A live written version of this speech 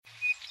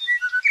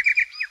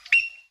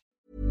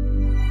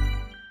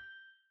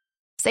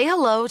Say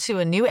hello to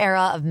a new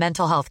era of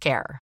mental health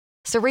care.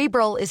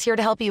 Cerebral is here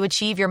to help you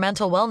achieve your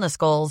mental wellness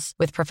goals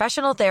with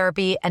professional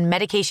therapy and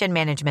medication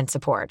management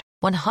support.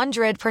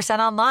 100%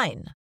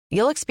 online.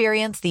 You'll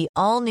experience the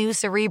all-new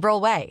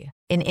Cerebral Way,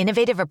 an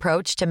innovative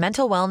approach to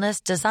mental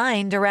wellness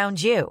designed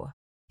around you.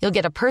 You'll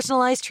get a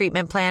personalized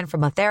treatment plan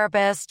from a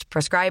therapist,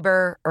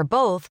 prescriber, or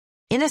both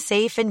in a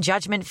safe and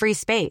judgment-free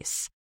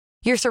space.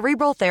 Your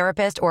Cerebral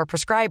therapist or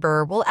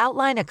prescriber will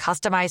outline a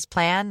customized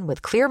plan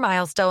with clear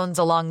milestones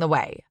along the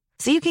way,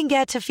 so you can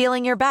get to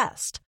feeling your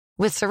best.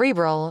 With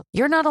Cerebral,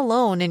 you're not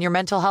alone in your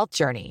mental health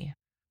journey.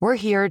 We're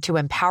here to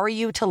empower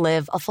you to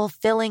live a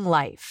fulfilling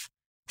life.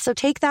 So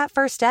take that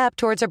first step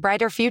towards a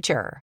brighter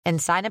future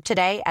and sign up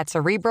today at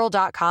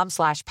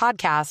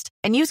Cerebral.com/podcast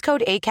and use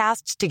code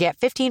ACAST to get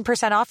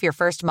 15% off your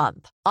first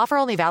month. Offer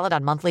only valid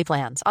on monthly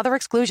plans. Other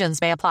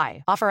exclusions may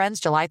apply. Offer ends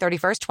July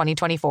 31st,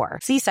 2024.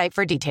 See site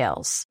for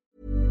details.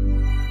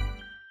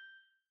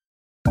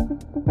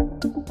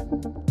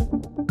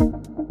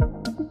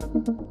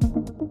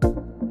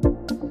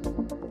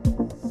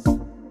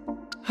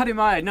 Haere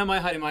mai, nā mai,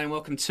 haere mai, and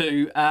welcome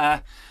to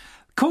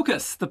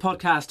Caucus, the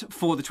podcast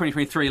for the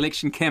 2023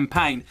 election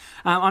campaign.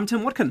 I'm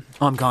Tim Watkin.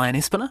 I'm Guy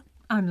Espiner.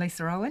 I'm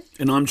Lisa Owen.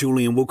 And I'm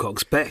Julian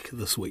Wilcox, back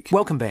this week.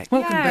 Welcome back.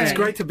 Welcome back. It's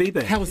great to be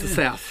back. How was the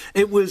South?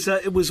 It was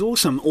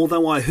awesome,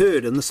 although I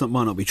heard, and this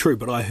might not be true,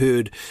 but I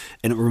heard,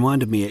 and it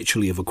reminded me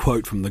actually of a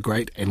quote from the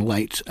great and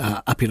late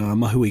Apirana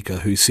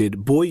Mahuika, who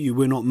said, "Boy, you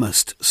were not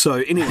missed."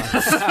 So anyway,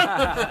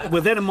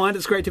 with that in mind,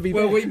 it's great to be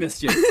back. Well, we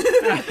missed you.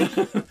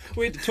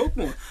 We had to talk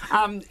more.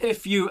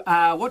 If you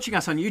are watching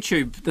us on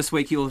YouTube this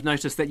week, you'll have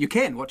noticed that you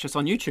can watch us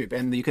on YouTube,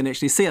 and you can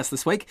actually see us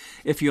this week.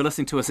 If you're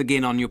listening to us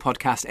again on your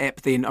podcast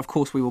app, then of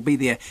course we will be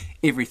there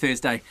every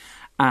Thursday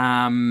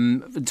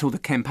until the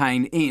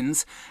campaign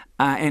ends,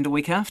 and a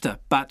week after.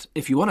 But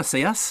if you want to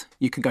see us,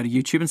 you can go to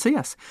YouTube and see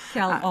us.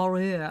 Quelle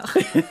horreur.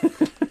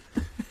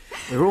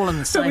 We're all in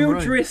the same We're all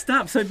room. dressed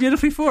up so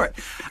beautifully for it.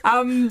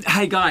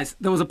 Hey guys,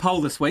 there was a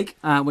poll this week,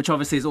 which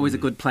obviously is always a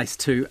good place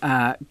to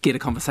get a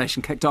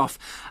conversation kicked off.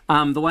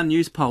 The One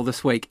News poll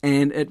this week,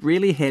 and it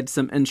really had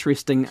some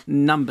interesting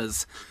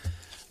numbers.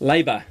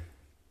 Labour.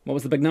 What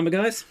was the big number,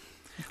 guys?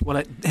 Well,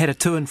 it had a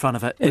 2 in front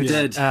of it. It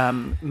did.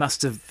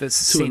 Must have 2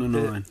 sent and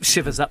a the 9.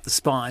 shivers up the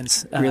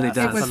spines. Really does.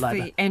 It was for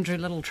Labour. the Andrew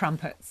Little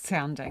trumpet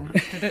sounding.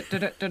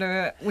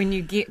 When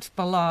you get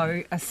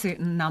below a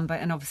certain number,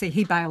 and obviously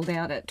he bailed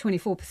out at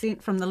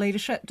 24% from the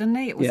leadership, didn't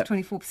he? It was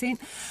 24%.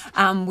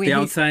 The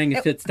old saying,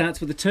 if it starts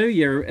with a 2,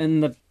 you're in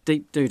the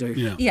deep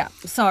doo-doo. Yeah,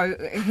 so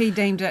he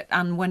deemed it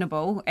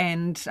unwinnable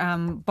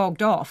and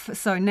bogged off.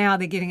 So now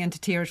they're getting into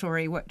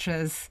territory which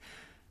is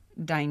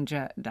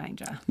danger.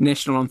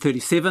 National on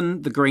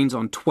 37, the Greens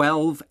on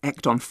 12,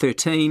 ACT on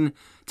 13,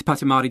 Te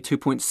Pāti Māori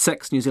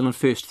 2.6, New Zealand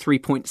First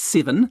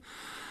 3.7,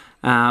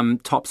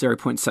 top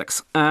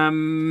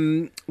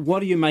 0.6. What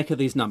do you make of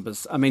these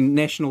numbers? I mean,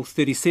 National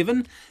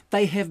 37,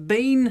 they have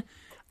been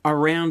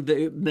around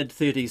the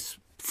mid-30s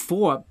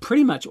for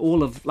pretty much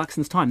all of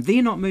Luxon's time.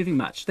 They're not moving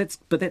much,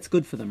 but that's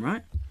good for them,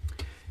 right?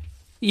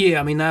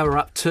 Yeah, I mean, they were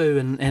up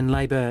 2 and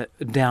Labour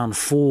down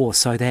 4,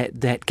 so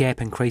that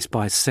gap increased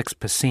by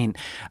 6%.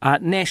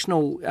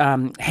 National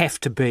have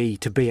to be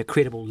a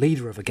credible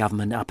leader of a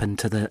government up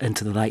into the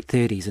late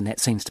 30s, and that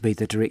seems to be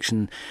the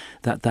direction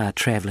that they're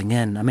travelling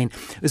in. I mean,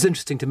 it was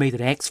interesting to me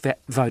that ACT's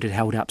vote had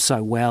held up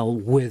so well,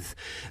 with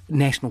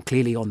National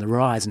clearly on the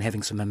rise and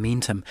having some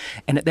momentum,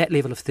 and at that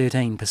level of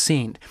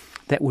 13%.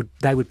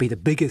 They would be the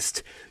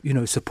biggest,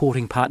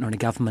 supporting partner in a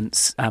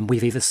government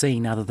we've ever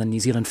seen, other than New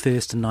Zealand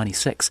First in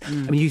 '96. I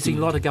mean, you see a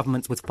lot of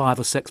governments with 5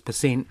 or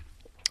 6%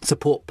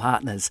 support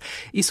partners.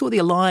 You saw the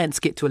Alliance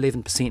get to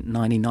 11% in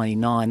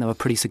 1999. They were a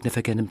pretty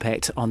significant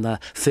impact on the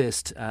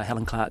first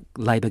Helen Clark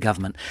Labour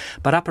government.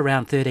 But up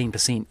around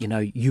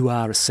 13%, you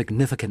are a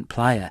significant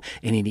player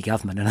in any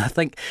government. And I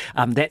think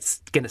that's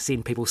going to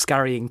send people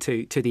scurrying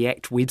to the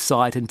ACT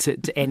website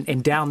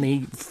and down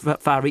the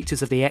far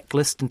reaches of the ACT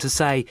list, and to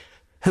say,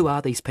 who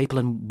are these people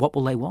and what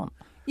will they want?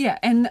 Yeah,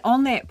 and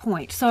on that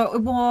point, so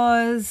it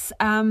was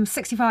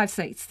 65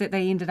 seats that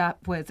they ended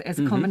up with as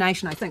a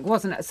combination, I think,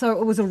 wasn't it? So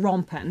it was a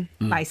romp-in,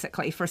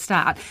 basically, for a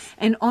start.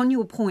 And on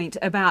your point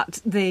about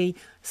the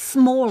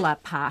smaller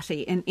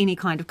party in any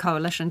kind of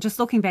coalition, just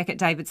looking back at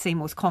David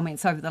Seymour's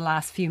comments over the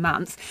last few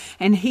months,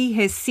 and he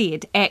has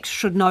said ACT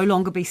should no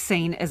longer be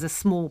seen as a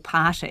small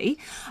party,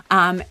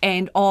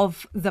 and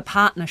of the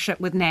partnership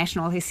with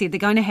National, he said they're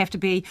going to have to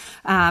be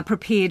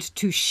prepared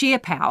to share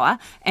power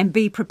and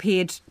be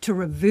prepared to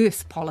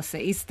reverse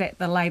policies that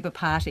the Labour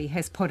Party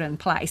has put in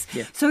place.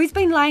 Yeah. So he's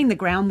been laying the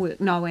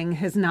groundwork, knowing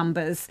his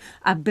numbers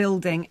are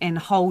building and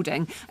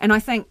holding. And I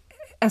think,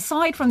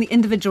 aside from the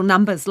individual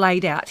numbers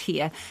laid out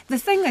here, the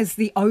thing is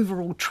the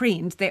overall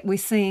trend that we're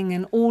seeing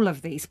in all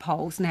of these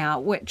polls now,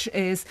 which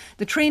is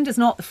the trend is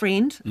not the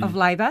friend of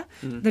Labour.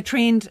 The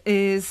trend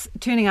is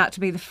turning out to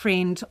be the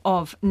friend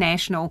of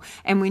National.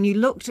 And when you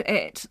looked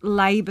at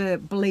Labour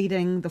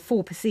bleeding the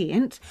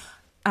 4%,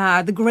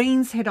 the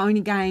Greens had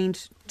only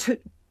gained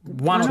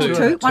one or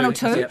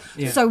two. Yep.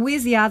 Yeah. So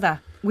where's the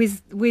other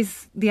where's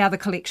the other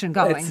collection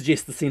going? It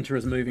suggests the centre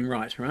is moving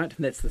right?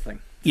 That's the thing.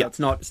 So Yeah. it's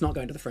not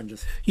going to the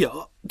fringes.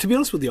 Yeah, to be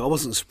honest with you, I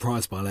wasn't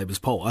surprised by Labour's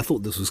poll. I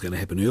thought this was going to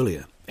happen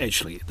earlier,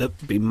 actually.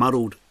 That'd be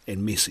muddled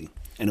and messy,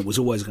 and it was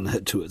always going to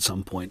hit 2 at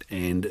some point,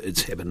 and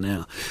it's happened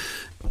now.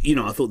 You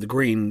know, I thought the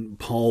Green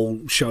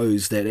poll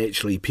shows that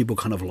actually people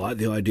kind of like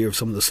the idea of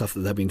some of the stuff that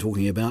they've been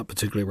talking about,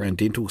 particularly around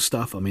dental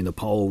stuff. I mean, there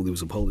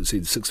was a poll that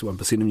said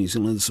 61% of New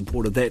Zealanders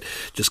supported that.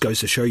 Just goes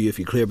to show you, if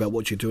you're clear about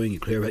what you're doing,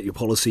 you're clear about your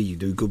policy, you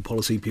do good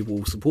policy, people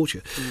will support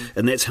you.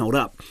 And that's held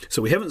up.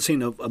 So we haven't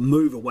seen a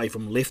move away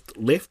from left.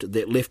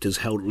 That left has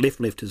held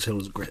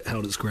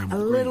its ground. A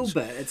little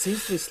bit. It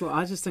seems to be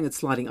I just think it's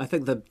sliding. I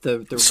think the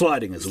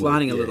sliding is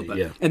sliding a little bit.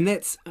 Yeah. And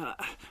that's.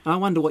 I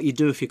wonder what you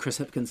do if you're Chris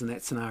Hipkins in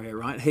that scenario,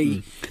 right?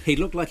 He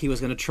looked like he was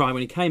going to try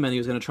when he came in. He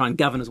was going to try and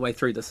govern his way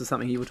through. This is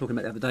something you were talking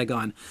about the other day,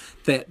 Guy.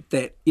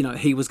 That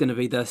he was going to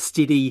be the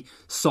steady,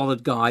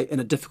 solid guy in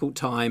a difficult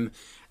time.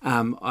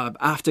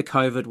 After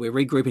COVID, we're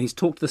regrouping. He's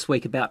talked this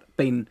week about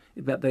the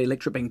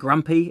electorate being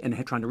grumpy and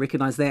trying to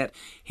recognise that.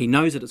 He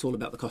knows that it's all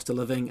about the cost of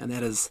living, and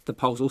that is, the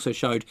polls also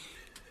showed,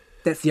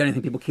 that's the only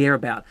thing people care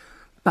about.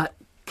 But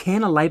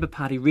can a Labour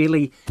Party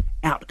really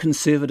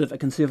out-conservative a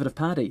Conservative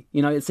Party?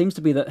 It seems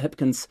to be that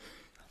Hipkins'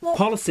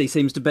 policy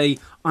seems to be,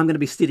 I'm going to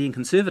be steady and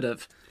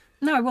conservative.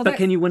 No, well, but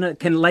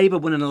can Labour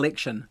win an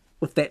election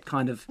with that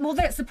kind of Well,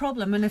 that's the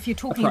problem. And if you're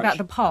talking approach? about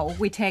the poll,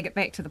 we tag it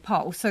back to the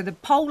poll. So the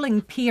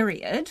polling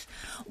period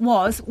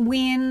was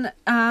when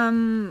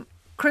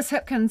Chris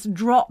Hipkins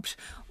dropped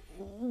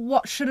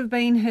what should have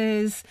been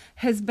his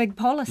big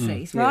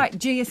policies, right?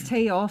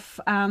 GST off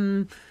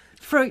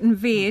fruit and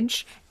veg,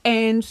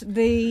 and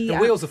the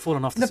wheels have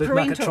fallen off the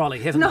supermarket trolley,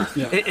 haven't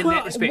they? In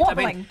that respect,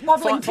 wobbling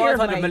 $500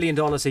 terribly. million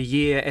a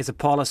year as a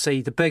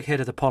policy, the big hit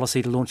of the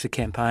policy to launch the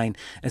campaign.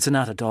 It's an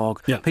utter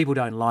dog. Yeah. People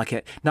don't like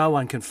it. No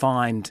one can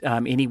find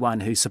anyone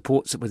who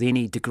supports it with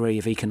any degree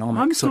of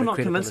economic I'm sort still of not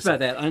convinced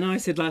credibility. about that. I know I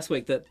said last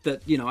week that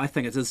I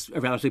think it is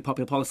a relatively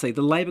popular policy.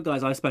 The Labour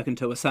guys I've spoken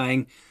to are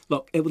saying,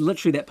 look, it was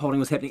literally that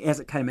polling was happening as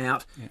it came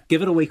out. Yeah.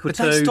 Give it a week or But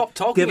two. they stopped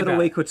talking Give it about a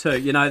week or two.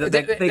 They're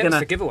That going was to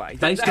the giveaway.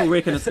 They still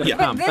reckon it's going to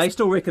come. They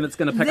still reckon it's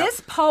going to pick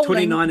this up. polling-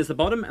 29 is the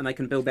bottom, and they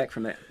can build back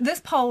from that.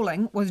 This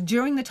polling was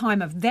during the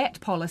time of that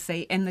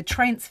policy and the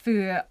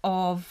transfer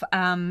of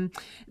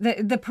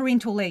the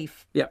parental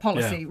leave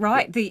policy,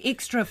 right? Yeah. The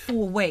extra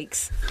 4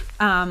 weeks,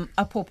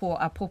 a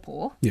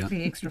pawpaw, Yeah.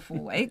 the extra 4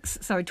 weeks.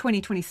 So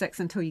 2026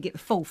 until you get the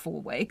full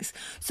 4 weeks.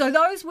 So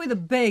those were the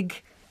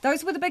big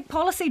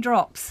policy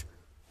drops.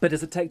 But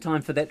does it take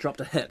time for that drop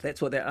to hit?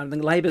 That's what I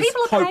think Labour's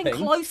People are paying hoping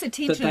close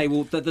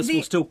attention. that this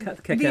will still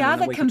kick in The a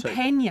other week or two.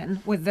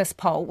 companion with this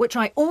poll, which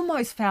I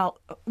almost felt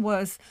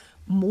was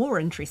more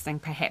interesting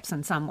perhaps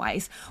in some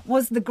ways,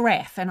 was the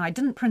graph, and I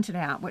didn't print it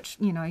out, which,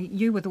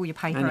 you with all your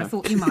paper, I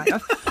thought you might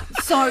have.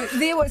 So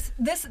there was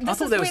this. I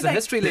thought that was the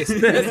history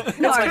lesson.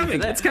 No, It's coming.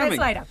 That's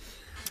later.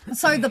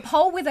 So the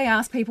poll where they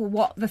asked people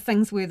what the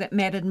things were that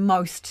mattered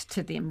most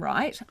to them,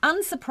 right?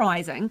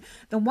 Unsurprising,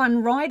 the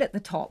one right at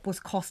the top was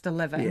cost of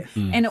living,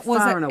 and it was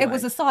Far and it away.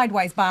 was a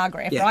sideways bar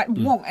graph, Yeah. right?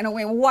 Wonk, and it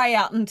went way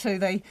out into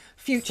the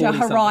future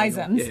 40-something,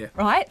 horizons, yeah.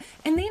 right?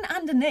 And then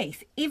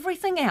underneath,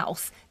 everything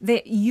else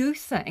that you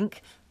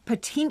think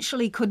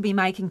potentially could be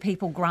making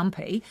people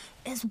grumpy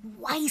is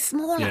way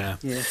smaller,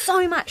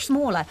 so much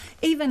smaller.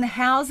 Even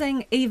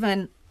housing,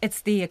 even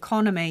it's the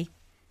economy.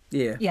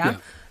 Yeah.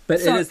 But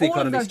So it is the all of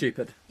economy those-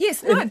 stupid.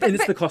 Yes, no, and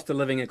it's the cost of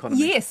living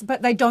economy. Yes,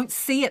 but they don't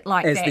see it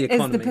like As that the as the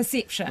economy.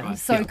 perception. Right,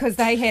 So yeah. because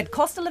they had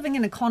cost of living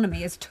and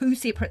economy as two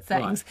separate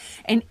things,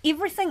 and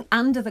everything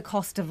under the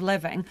cost of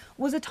living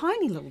was a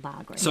tiny little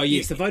bar graph. So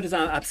yes, the voters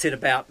aren't upset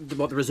about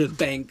what the Reserve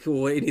Bank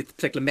or any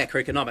particular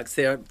macroeconomics.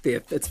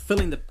 It's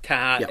filling the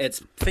car,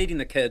 it's feeding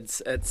the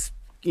kids, it's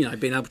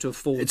being able to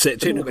afford. It's that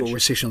the technical mortgage.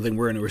 recession thing.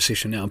 We're in a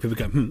recession now, and people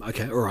go,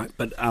 okay, all right,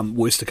 but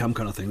worse to come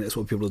kind of thing. That's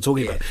what people are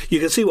talking about. You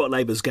can see what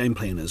Labour's game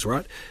plan is,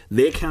 right?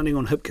 They're counting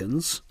on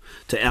Hipkins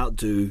to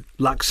outdo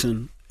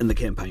Luxon in the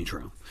campaign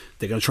trail.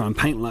 They're going to try and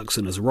paint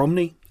Luxon as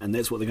Romney, and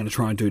that's what they're going to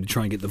try and do to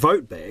try and get the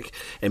vote back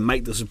and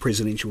make this a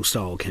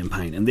presidential-style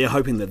campaign. And they're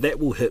hoping that that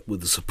will hit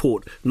with the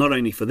support, not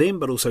only for them,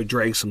 but also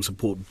drag some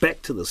support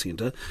back to the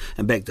centre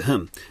and back to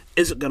him.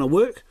 Is it going to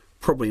work?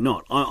 Probably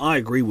not. I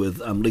agree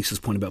with Lisa's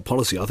point about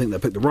policy. I think they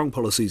picked the wrong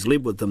policies,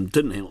 led with them,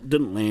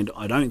 didn't land.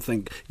 I don't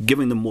think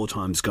giving them more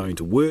time is going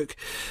to work.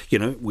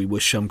 We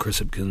wish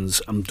Chris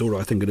Hipkins' daughter,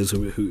 I think it is,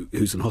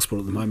 who's in hospital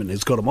at the moment,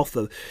 has got him off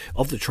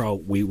the trial.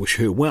 We wish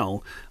her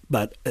well.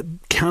 But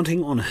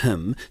counting on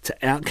him to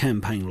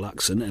out-campaign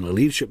Luxon in a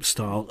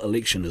leadership-style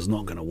election is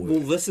not going to work.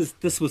 Well,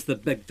 this was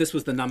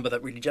the number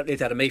that really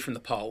jumped out of me from the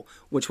poll,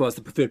 which was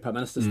the preferred prime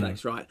minister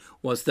stakes. Right,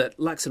 was that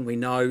Luxon? We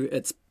know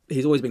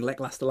he's always been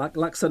lacklustre.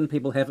 Luxon,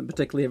 people haven't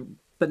particularly,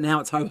 but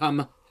now it's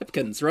ho-hum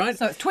Hipkins, right?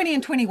 So it's 20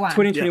 and 21.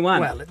 2021.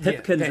 Well,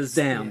 Hipkins is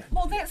down. yeah.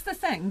 Well, that's the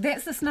thing.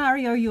 That's the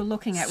scenario you're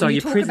looking at. So when you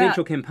your talk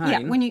presidential about, campaign-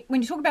 Yeah,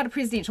 when you talk about a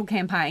presidential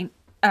campaign,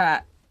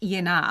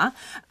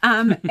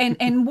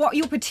 and what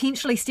you're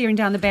potentially steering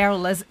down the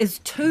barrel is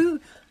two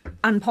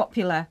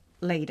unpopular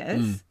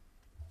leaders,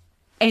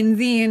 and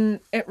then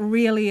it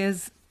really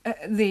is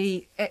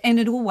and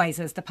it always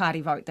is the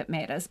party vote that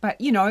matters, but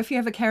if you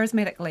have a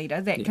charismatic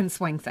leader, that can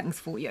swing things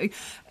for you.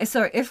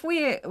 So if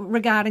we're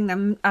regarding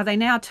them, are they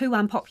now two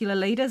unpopular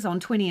leaders on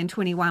 20 and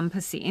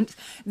 21%,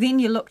 then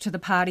you look to the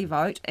party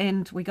vote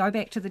and we go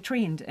back to the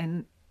trend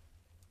and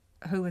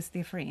who is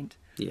their friend?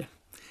 Yeah.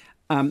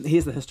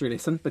 Here's the history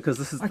lesson, because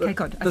this is... Okay,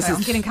 good. Okay,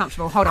 I'm getting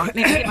comfortable. Hold on. Let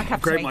me get my cup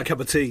of tea. Grab my cup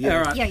of tea, yeah.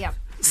 All right. Yeah.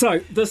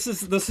 So this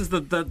is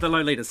the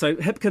low leader. So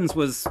Hipkins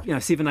was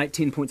 7, 8,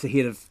 10 points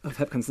ahead of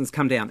Hipkins, and has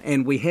come down,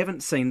 and we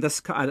haven't seen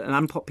an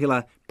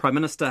unpopular prime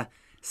minister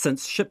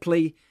since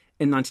Shipley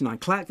in 1999.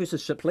 Clark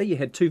versus Shipley, you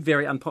had two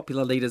very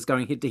unpopular leaders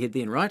going head to head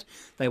then, right?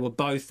 They were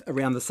both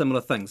around the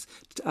similar things,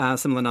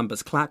 similar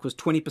numbers. Clark was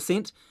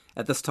 20%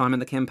 at this time in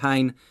the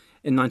campaign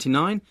in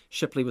 99.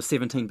 Shipley was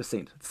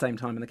 17% at the same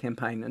time in the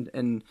campaign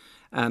in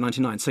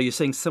 99. So you're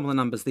seeing similar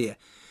numbers there.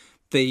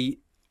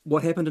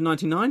 What happened in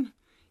 99?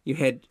 You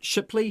had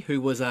Shipley,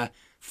 who was a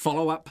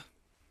follow-up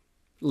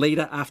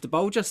leader after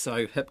Bolger,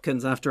 so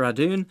Hipkins after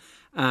Ardern.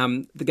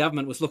 The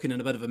government was looking in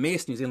a bit of a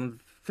mess. New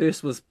Zealand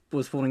First was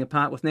falling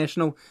apart with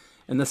National.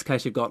 In this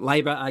case, you've got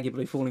Labour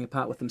arguably falling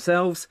apart with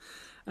themselves.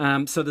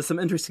 So there's some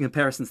interesting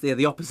comparisons there.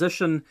 The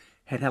opposition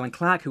had Helen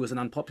Clark, who was an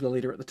unpopular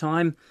leader at the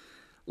time.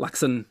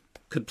 Luxon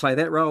could play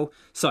that role.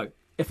 So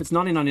if it's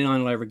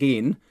 1999 all over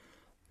again,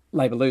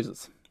 Labour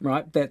loses,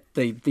 right? That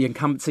the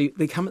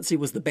incumbency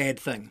was the bad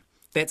thing.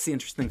 That's the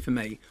interesting thing for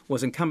me,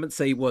 was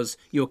incumbency was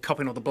you're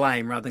copping all the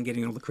blame rather than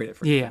getting all the credit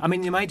for it. Yeah, I mean,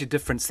 the major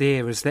difference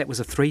there is that was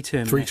a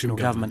three-term national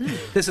government.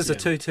 This is a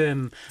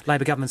two-term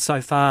Labour government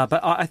so far,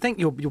 but I think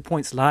your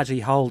points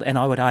largely hold, and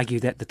I would argue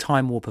that the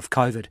time warp of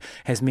COVID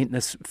has meant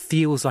this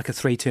feels like a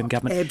three-term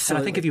government. Absolutely.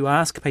 And I think if you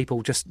ask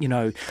people, just,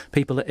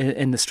 people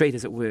in the street,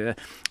 as it were,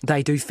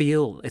 they do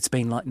feel it's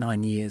been like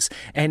 9 years.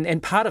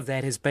 And part of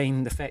that has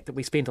been the fact that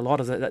we spent a lot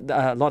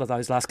of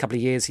those last couple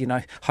of years,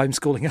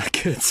 homeschooling our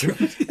kids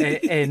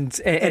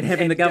and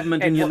having the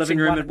government in your living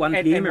room at 1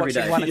 p.m. every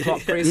day. 1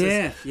 o'clock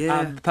presses,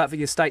 apart from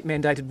your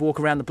state-mandated walk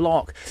around the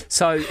block.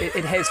 So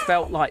it has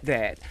felt like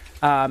that,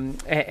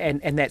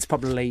 and that's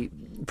probably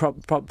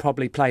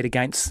played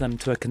against them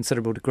to a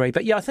considerable degree.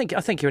 But yeah, I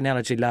think your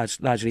analogy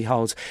largely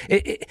holds.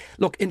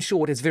 Look, in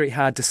short, it's very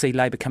hard to see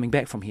Labour coming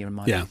back from here, in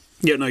my view.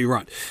 Yeah, no, you're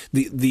right.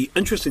 The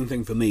interesting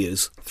thing for me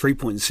is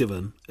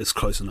 3.7 is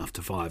close enough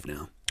to 5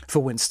 now. For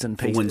Winston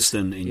Peters. For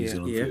Winston and New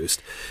Zealand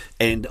First.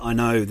 And I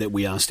know that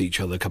we asked each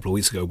other a couple of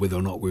weeks ago whether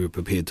or not we were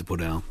prepared to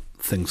put our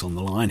things on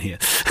the line here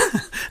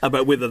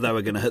about whether they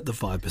were going to hit the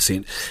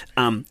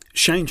 5%.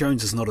 Shane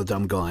Jones is not a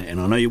dumb guy, and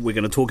I know we're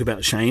going to talk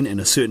about Shane in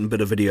a certain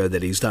bit of video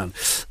that he's done.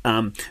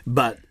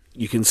 But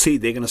you can see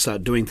they're going to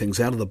start doing things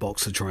out of the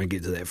box to try and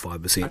get to that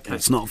 5%. Okay.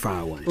 It's not far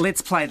away. Let's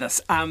play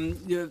this. Are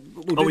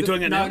we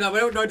doing it now? No,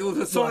 we'll do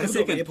this in a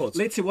second.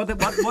 Let's see,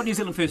 what New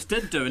Zealand First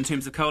did do in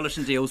terms of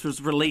coalition deals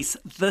was release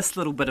this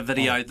little bit of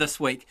video this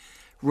week,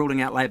 ruling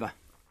out Labour.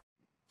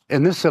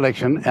 In this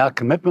election, our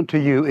commitment to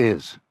you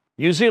is...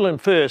 New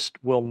Zealand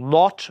First will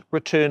not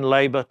return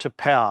Labour to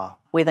power.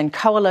 Whether in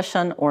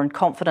coalition or in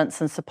confidence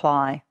and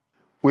supply.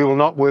 We will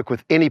not work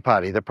with any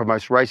party that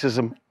promotes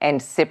racism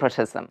and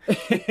separatism.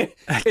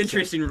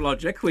 Interesting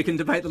logic. We can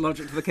debate the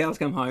logic till the cows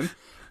come home,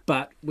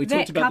 but we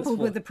talked about that coupled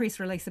with the press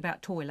release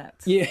about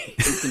toilets. Yeah,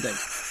 yes,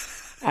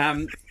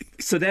 indeed.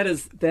 So that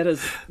is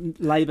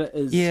Labour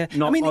is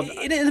not. I mean,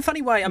 in a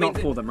funny way,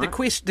 for them, right?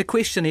 The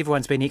question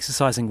everyone's been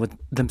exercising with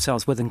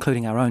themselves,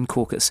 including our own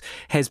caucus,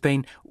 has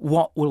been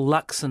what will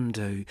Luxon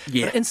do?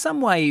 Yeah. But in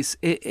some ways,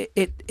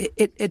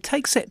 it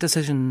takes that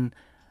decision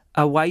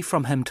away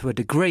from him to a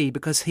degree,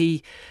 because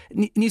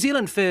New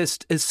Zealand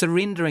First is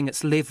surrendering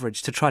its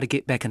leverage to try to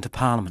get back into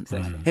Parliament.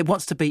 Mm. It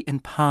wants to be in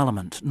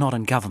Parliament, not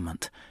in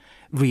government,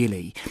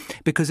 really.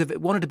 Because if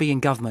it wanted to be in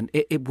government,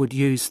 it would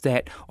use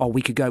that,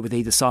 we could go with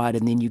either side,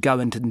 and then you go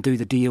into and do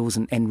the deals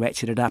and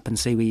ratchet it up and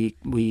see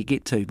where you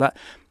get to. But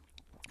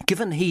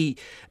given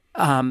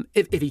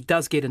if he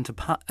does get into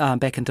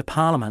back into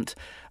Parliament,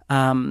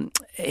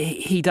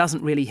 he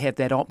doesn't really have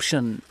that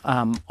option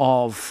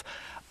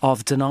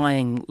of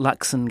denying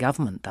Luxon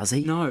government, does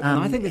he? No, and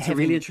I think that's a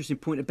really interesting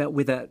point about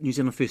whether New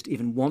Zealand First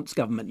even wants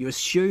government. You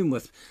assume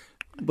with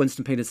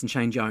Winston Peters and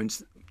Shane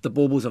Jones, the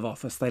baubles of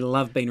office, they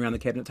love being around the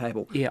cabinet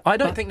table. Yeah, I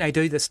don't think they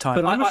do this time.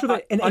 But I'm not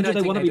sure do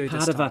they want to be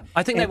part of a...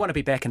 I think they want to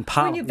be back in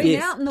Parliament. When you've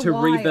been out in the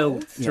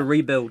wild. To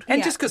rebuild.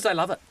 And just because they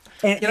love it.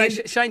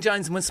 Shane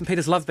Jones and Winston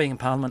Peters love being in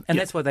Parliament, and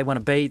that's where they want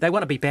to be. They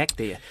want to be back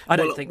there. I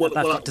don't think they've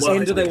got desire.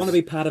 And do they want to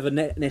be part of a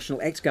National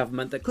Act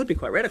government that could be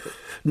quite radical?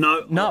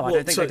 No, I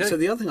don't think they do. So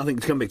the other thing, I think,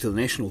 to come back to the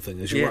national thing,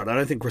 is you're right. I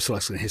don't think Chris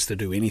Luxon has to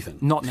do anything.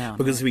 Not now.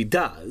 Because if he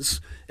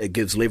does, it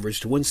gives leverage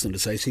to Winston to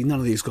say, see, none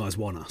of these guys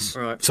want us.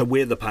 Right. So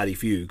we're the party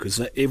for you,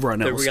 because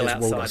everyone else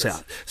has ruled us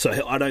out.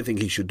 So I don't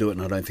think he should do it,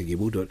 and I don't think he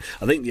will do it.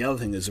 I think the other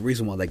thing is the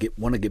reason why they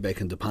want to get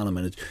back into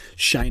Parliament is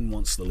Shane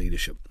wants the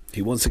leadership.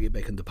 He wants to get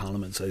back into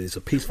Parliament, so there's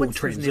a peaceful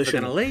transition. Never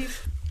going to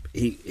leave.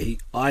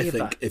 I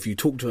think if you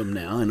talk to him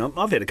now, and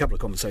I've had a couple of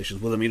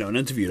conversations with him, and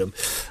interviewed him,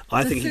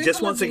 I think he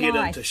just wants to get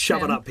in to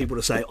shove it up people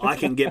to say, I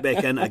can get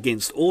back in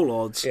against all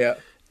odds. Yeah.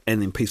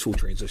 and then peaceful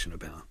transition of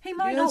power. He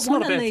might not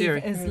want to leave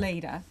as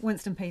leader.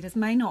 Winston Peters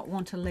may not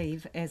want to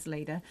leave as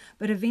leader,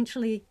 but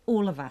eventually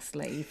all of us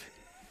leave.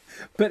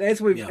 But as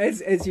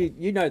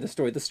you know the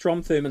story, the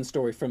Strom Thurmond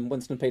story from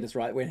Winston Peters,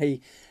 right, when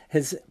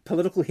his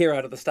political hero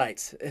of the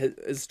States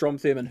is Strom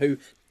Thurmond, who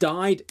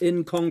died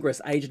in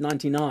Congress aged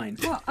 99.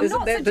 Well, I'm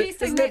not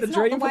suggesting that's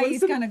not the way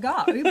he's going to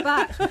go,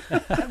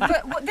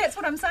 but that's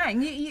what I'm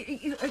saying.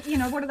 You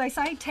know, what do they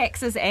say?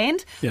 Taxes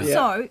and. Yeah.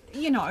 So,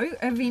 you know,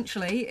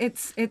 eventually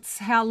it's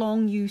how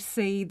long you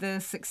see the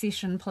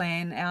succession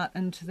plan out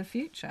into the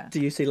future.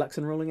 Do you see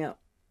Luxon ruling out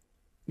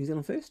New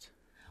Zealand First?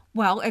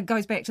 Well, it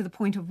goes back to the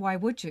point of why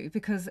would you?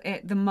 Because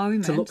at the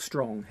moment... To look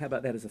strong. How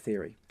about that as a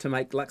theory? To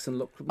make Luxon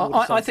look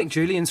more I think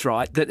Julian's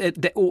right,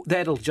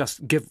 that'll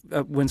just give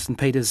Winston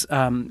Peters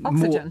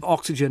more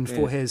oxygen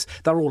for his...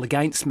 They're all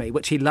against me,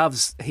 which he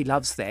loves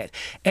that.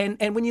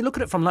 And when you look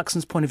at it from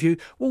Luxon's point of view,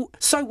 well,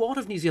 so what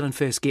if New Zealand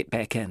First get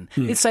back in?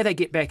 Let's say they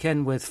get back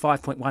in with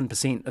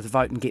 5.1% of the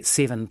vote and get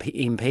 7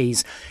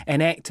 MPs,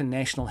 and ACT and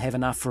National have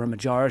enough for a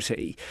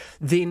majority,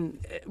 then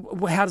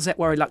how does that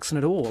worry Luxon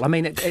at all? I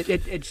mean,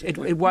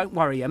 it won't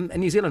worry him,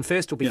 and New Zealand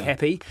First will be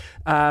happy,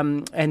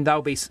 and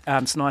they'll be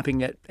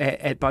sniping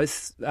at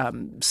both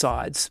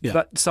sides. Yeah.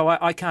 But so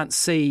I can't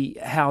see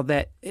how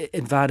that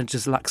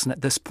advantages Luxon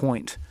at this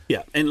point.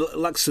 Yeah, and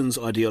Luxon's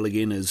ideal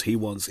again is he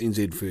wants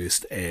NZ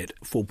First at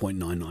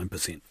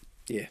 4.99%.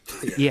 Yeah,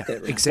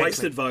 exactly.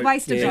 Wasted vote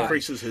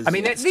increases his... I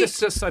mean, that's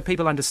just so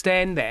people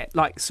understand that.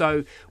 Like,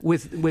 so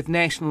with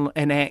National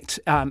and ACT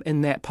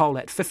in that poll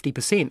at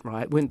 50%,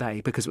 right, weren't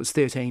they? Because it was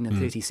 13 and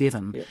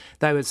 37. Yeah.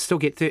 They would still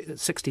get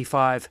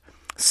 65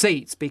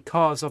 seats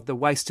because of the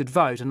wasted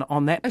vote. And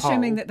on that poll...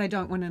 Assuming that they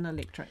don't win an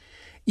electorate.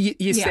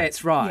 Yes,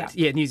 that's right.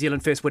 Yeah, New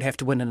Zealand First would have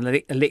to win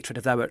an electorate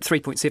if they were at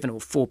 3.7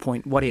 or 4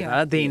 point whatever.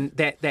 Yeah. Then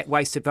that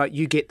wasted vote,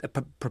 you get a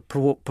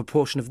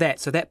proportion of that.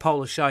 So that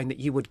poll is showing that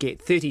you would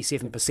get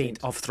 37%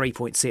 of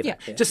 3.7. Yeah.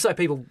 Just so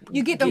people...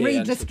 You get the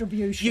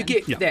redistribution. You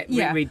get that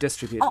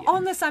redistribution.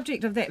 On the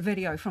subject of that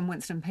video from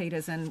Winston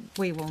Peters, and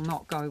we will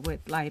not go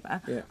with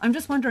Labour, I'm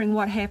just wondering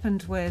what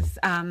happened with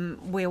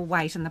we'll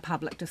wait and the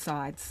public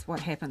decides what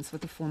happens with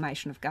the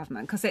formation of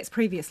government, because that's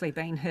previously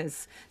been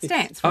his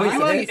stance,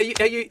 right?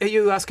 Are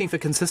you asking for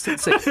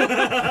consistency?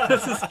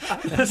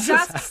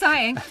 Just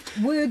saying,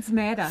 words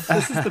matter.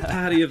 This is the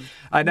party of...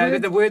 I know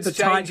that the words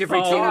change every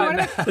time. You know what I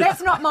mean?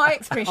 That's not my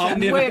expression. I'll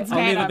never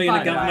be in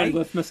a government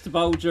with Mr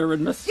Bolger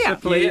and Mr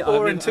Shipley. Yeah,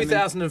 or in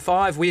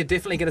 2005, we're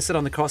definitely going to sit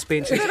on the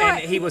crossbenches, and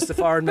he was the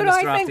foreign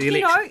minister after the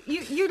election.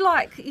 You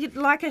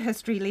like a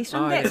history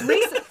lesson.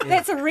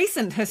 That's a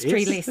recent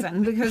history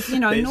lesson, because, you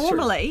know,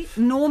 normally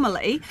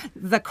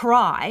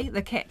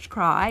the catch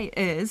cry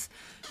is...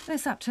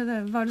 It's up to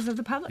the voters of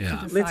the public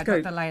to decide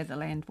what the lay of the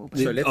land will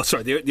be.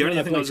 The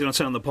only thing I was going to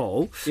say on the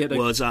poll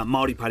was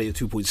Māori Party at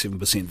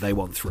 2.7%. They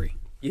want 3.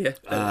 Yeah,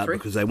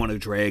 because they want to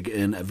drag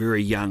in a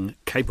very young,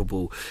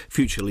 capable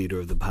future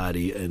leader of the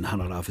party in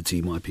Hana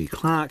Rāwhiti Maipi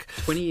Clark.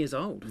 20 years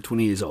old.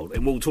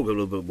 And we'll talk a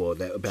little bit more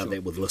about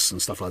that with lists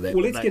and stuff like that.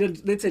 Well, let's actually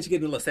get into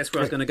the list. That's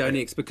where I was going to go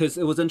next, because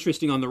it was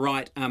interesting on the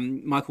right.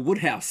 Michael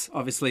Woodhouse,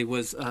 obviously,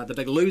 was the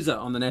big loser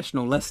on the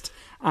national list.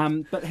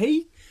 But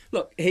he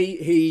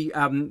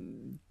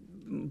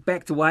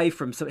backed away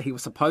from... He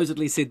was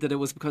supposedly said that it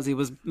was because he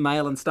was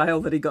male and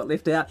stale that he got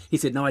left out. He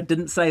said, no, I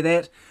didn't say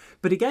that.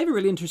 But he gave a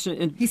really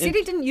interesting... He said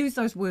he didn't use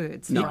those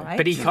words, right?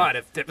 But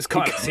it was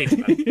kind of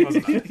sentiment,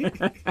 wasn't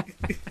it?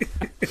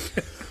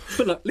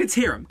 But look, let's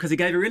hear him, because he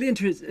gave a really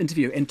interesting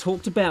interview and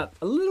talked about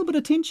a little bit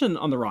of tension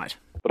on the right.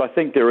 But I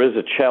think there is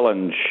a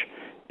challenge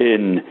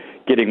in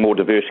getting more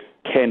diverse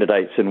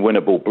candidates in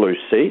winnable blue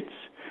seats.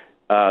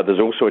 There's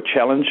also a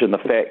challenge in the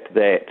fact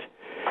that,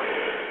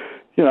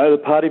 you know, the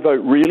party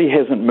vote really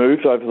hasn't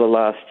moved over the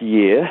last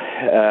year,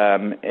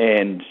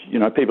 and, you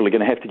know, people are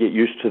going to have to get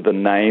used to the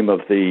name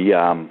of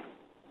the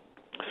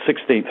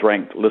 16th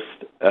ranked list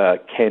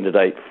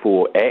candidate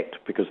for ACT,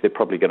 because they're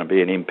probably going to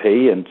be an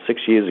MP, and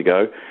 6 years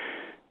ago,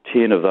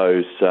 10 of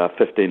those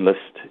 15 list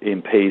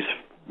MPs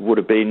would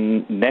have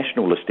been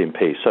national list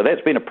MPs. So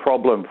that's been a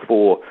problem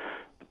for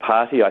the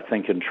party, I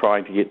think, in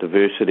trying to get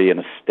diversity in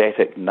a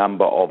static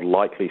number of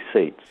likely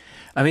seats.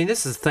 I mean,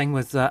 this is the thing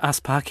with us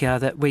Pākehā,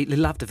 that we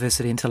love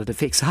diversity until it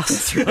affects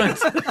us.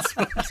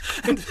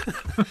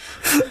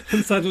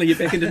 And suddenly you're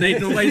back into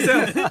needing all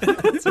yourself.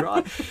 That's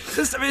right.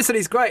 This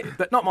diversity's great,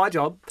 but not my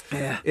job.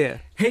 Yeah.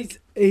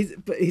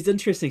 He's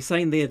interesting,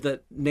 saying there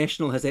that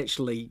National has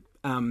actually,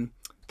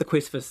 the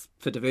quest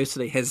for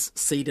diversity has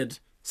ceded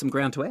some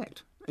ground to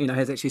ACT. You know,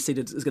 is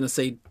going to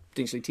cede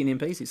potentially 10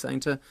 MPs, he's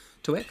saying, to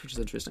ACT, which is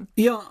interesting.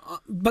 Yeah,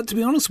 but to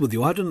be honest with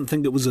you, I didn't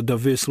think it was a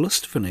diverse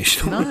list for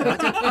National. No,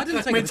 I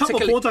didn't think Tapa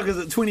Pōtaka's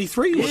at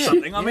 23 or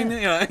something. I mean,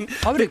 you know.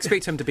 I would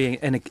expect him to be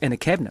in a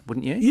cabinet,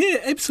 wouldn't you?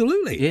 Yeah,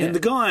 absolutely. Yeah. And the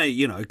guy,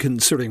 you know,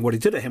 considering what he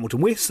did at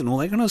Hamilton West and all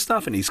that kind of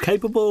stuff, and he's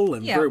capable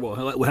and very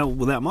well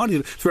without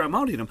Māori, throughout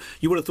Māoridom,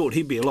 you would have thought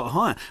he'd be a lot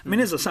higher. I mean,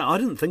 as I say, I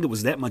didn't think it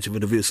was that much of a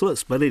diverse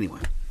list, but anyway.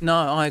 No,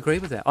 I agree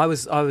with that. I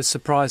was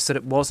surprised that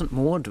it wasn't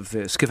more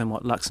diverse, given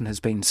what Luxon has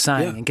been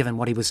saying and given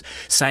what he was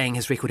was saying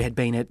his record had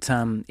been at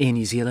Air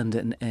New Zealand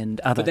and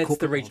other. But that's the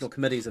corporate regional roles.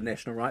 committees of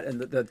national, right? And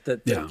the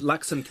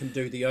Luxon can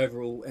do the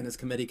overall, and his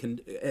committee can,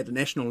 at a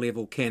national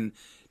level, can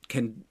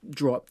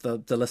draw up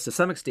the list to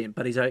some extent,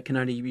 but he can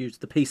only use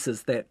the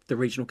pieces that the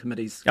regional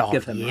committees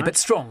give him. Yeah, right? but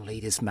strong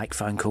leaders make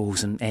phone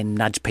calls and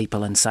nudge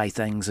people and say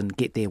things and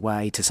get their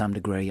way to some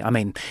degree. I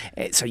mean,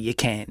 so you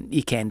can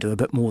do a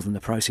bit more than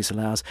the process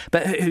allows.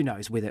 But who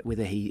knows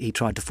whether he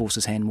tried to force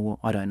his hand more?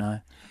 I don't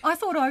know. I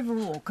thought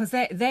overall, because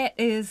that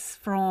is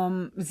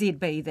from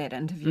ZB, that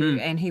interview,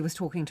 and he was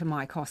talking to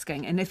Mike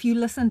Hosking. And if you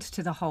listened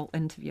to the whole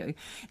interview,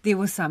 there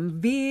were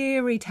some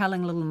very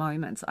telling little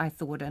moments, I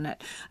thought, in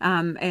it.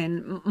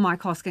 And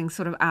Mike Hosking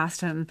sort of asked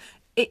him,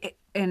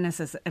 and this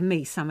is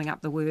me summing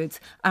up the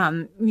words,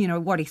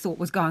 what he thought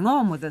was going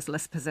on with his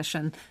list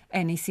position.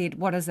 And he said,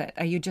 what is it?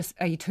 Are you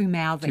too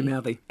mouthy? Too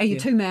mouthy. Are you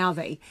too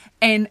mouthy?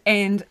 And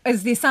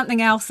is there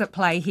something else at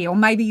play here? Or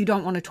maybe you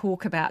don't want to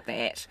talk about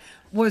that.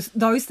 Was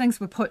those things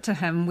were put to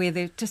him where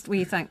you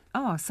think,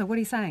 oh, so what are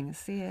you saying?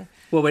 Is there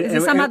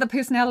some other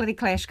personality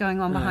clash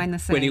going on behind the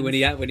scenes? When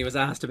he was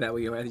asked about were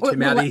you too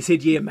mouthy, he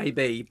said, yeah,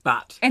 maybe,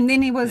 but... And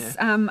then he was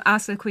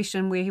asked a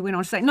question where he went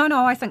on to say,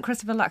 no, I think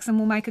Christopher Luxon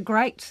will make a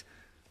great...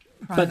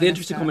 But the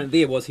interesting comment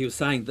there was he was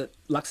saying that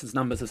Luxon's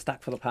numbers have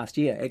stuck for the past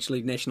year.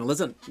 Actually, National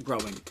isn't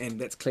growing, and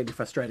that's clearly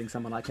frustrating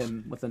someone like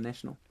him within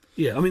National.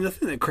 Yeah, I mean, the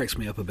thing that cracks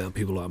me up about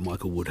people like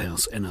Michael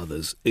Woodhouse and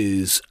others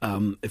is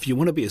if you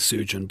want to be a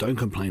surgeon, don't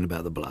complain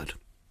about the blood.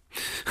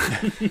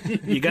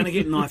 You're going to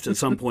get knifed at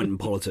some point in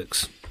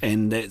politics,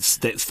 and that's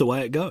the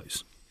way it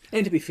goes.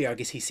 And to be fair, I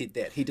guess he said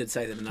that. He did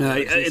say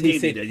that.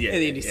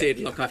 He said,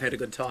 look, I've had a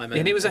good time.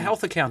 And he was a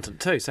health accountant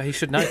too, so he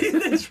should know.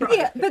 That's right.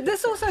 Yeah, but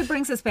this also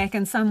brings us back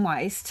in some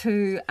ways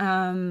to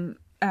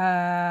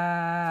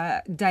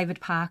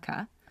David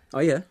Parker. Oh,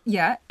 yeah?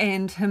 Yeah,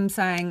 and him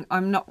saying,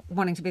 I'm not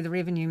wanting to be the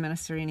revenue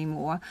minister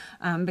anymore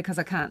because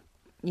I can't,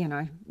 you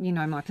know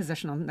my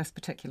position on this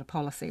particular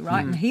policy,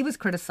 right? And he was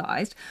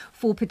criticised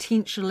for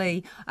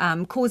potentially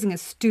causing a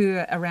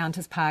stir around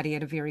his party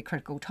at a very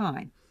critical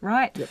time.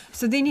 Right? Yep.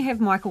 So then you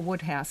have Michael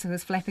Woodhouse, who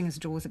is flapping his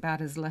jaws about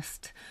his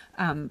list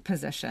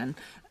position,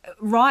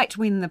 right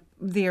when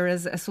there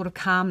is a sort of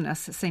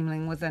calmness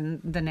seemingly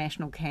within the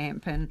National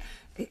camp, and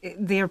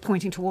they're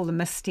pointing to all the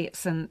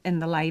missteps in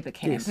the Labour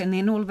camp, yes. And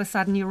then all of a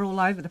sudden you're all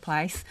over the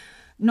place,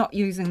 not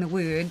using the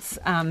words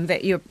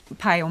that you're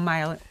pale,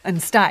 male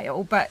and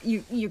stale, but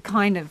you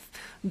kind of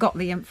got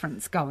the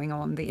inference going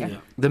on there. Yeah.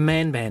 The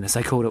man ban, as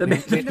they called it.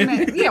 Thank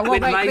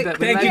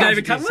you,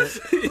 David Cutlass.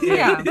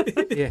 Yeah.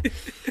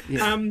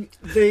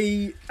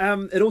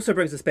 It also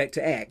brings us back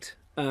to ACT,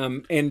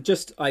 and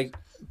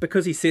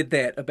because he said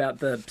that about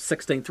the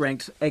 16th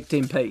ranked ACT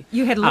MP.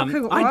 You had a look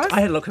who it was?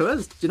 I had a look who it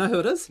is. Do you know who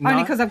it is?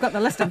 Only because I've got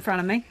the list in front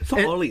of me. It's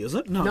not Ollie, is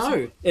it?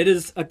 No, it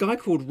is a guy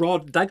called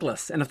Rod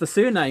Douglas. And if the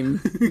surname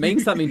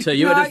means something to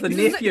you, it is the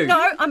nephew.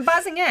 No, I'm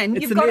buzzing in.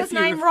 You've got his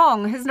name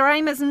wrong. His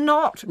name is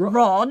not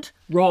Rod.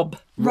 Rob.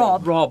 Rob.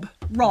 Rod.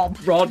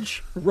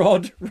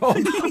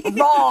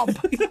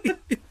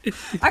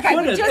 Okay,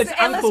 we just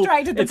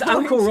illustrated the point. It's point.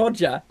 Uncle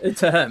Roger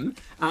to him.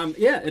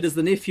 It is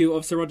the nephew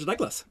of Sir Roger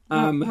Douglas,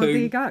 there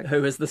you go.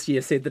 who has this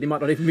year said that he might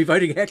not even be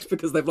voting ACT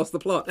because they've lost the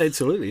plot.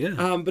 Absolutely,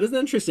 yeah. But isn't it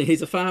interesting?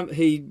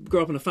 He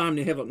grew up on a farm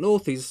near Havelock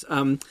North. He's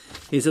in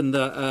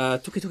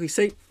the Tuki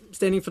seat,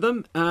 standing for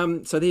them.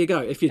 So there you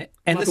go. If you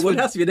Michael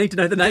Woodhouse, if you need to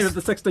know the name of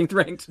the 16th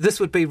ranked, this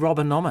would be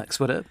Robonomics,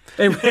 would it?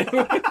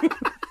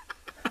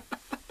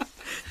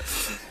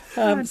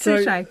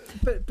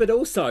 But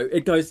also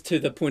it goes to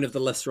the point of the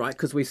list, right?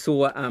 Because we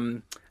saw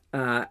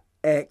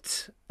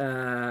ACT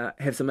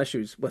have some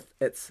issues with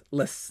its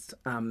list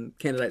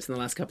candidates in the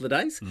last couple of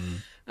days.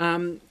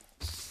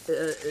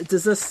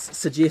 Does this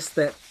suggest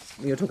that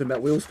you're talking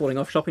about wheels falling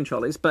off shopping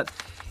trolleys? But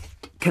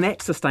can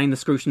ACT sustain the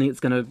scrutiny it's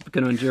going to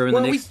endure in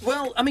the next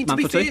month to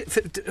be or two?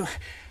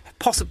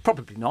 fair.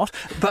 Probably not,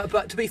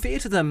 but to be fair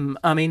to them,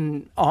 I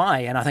mean,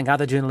 I think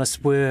other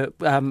journalists were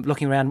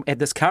looking around at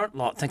this current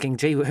lot thinking,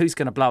 gee, who's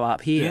going to blow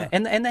up here?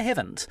 Yeah. And they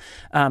haven't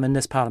in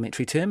this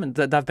parliamentary term, and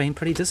they've been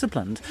pretty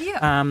disciplined.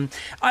 Yeah.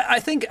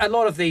 I think a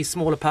lot of these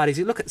smaller parties,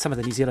 you look at some of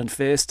the New Zealand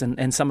First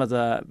and some of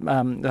the,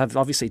 they've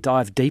obviously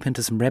dived deep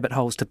into some rabbit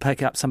holes to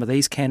pick up some of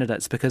these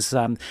candidates because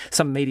some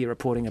media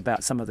reporting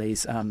about some of the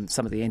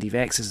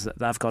anti-vaxxers that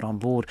they've got on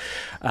board.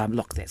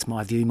 Look, that's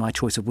my view, my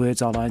choice of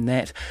words, I'll own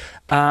that.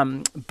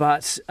 But,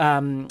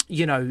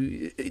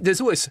 there's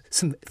always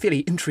some fairly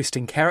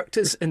interesting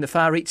characters in the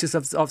far reaches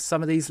of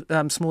some of these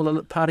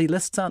smaller party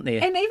lists, aren't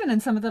there? And even in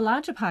some of the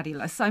larger party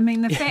lists. I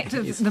mean, the fact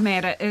of the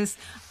matter is,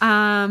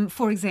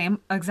 for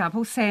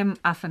example, Sam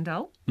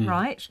Uffindell,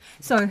 right?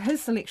 So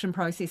his selection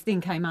process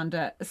then came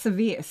under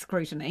severe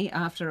scrutiny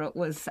after it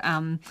was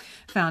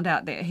found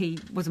out that he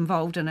was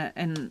involved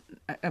in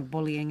a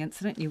bullying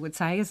incident, you would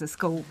say, as a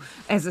school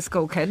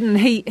kid, and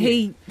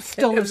he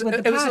still was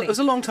with the party. It was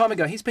a long time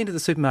ago. He's been to the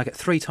supermarket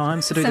 3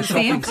 times to do the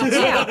shopping.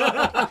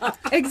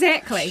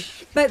 Exactly.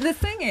 But the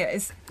thing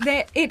is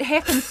that it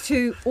happens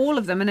to all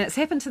of them, and it's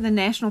happened to the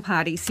National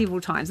Party several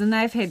times, and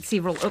they've had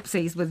several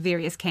oopsies with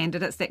various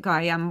candidates. That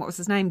guy, what was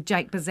his name?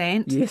 Jake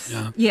Bazant. Yes.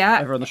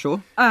 Yeah. Over on the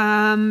shore.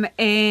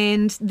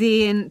 And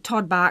then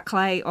Todd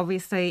Barclay,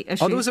 obviously,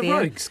 issues there was a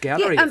rogues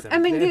gallery of them. I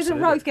mean, there's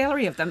Absolutely. a rogues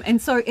gallery of them.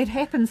 And so it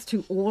happens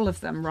to all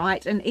of them,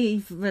 right? And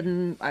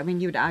even,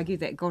 you would argue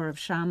that Gaurav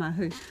Sharma,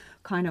 who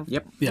kind of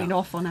went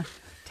off on a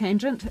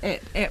tangent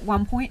at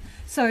one point.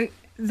 So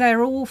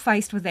they're all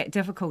faced with that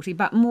difficulty,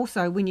 but more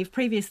so when you've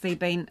previously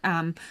been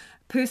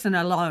person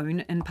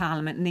alone in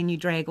Parliament and then you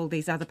drag all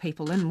these other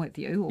people in with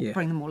you or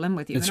bring them all in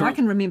with you. That's and right. I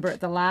can remember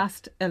at the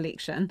last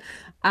election,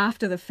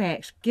 after the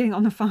fact, getting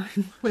on the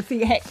phone with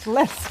the ACT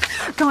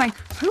list, going,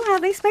 who are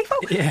these people?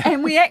 Yeah.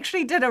 And we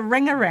actually did a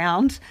ring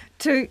around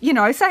to,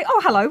 say,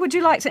 oh, hello, would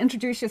you like to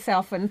introduce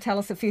yourself and tell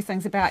us a few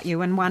things about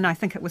you? And one, I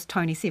think it was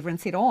Tony Severin,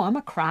 said, oh, I'm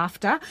a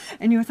crafter.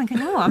 And you were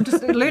thinking, oh, I'm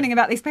just learning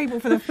about these people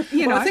for the,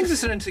 Well, I think this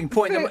is an interesting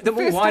point. The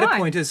more first wider time.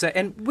 point is that,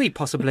 and we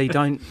possibly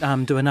don't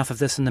do enough of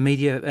this in the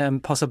media,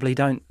 possibly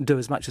don't do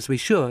as much as we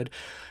should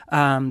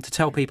to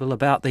tell people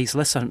about these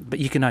lists, but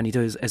you can only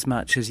do as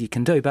much as you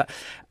can do. But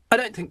I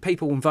don't think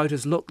people and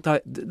voters look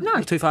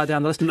too far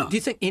down the list. No. Do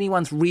you think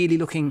anyone's really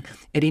looking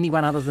at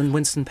anyone other than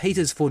Winston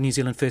Peters for New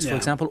Zealand First, for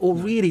example, or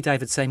really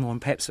David Seymour and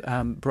perhaps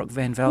Brooke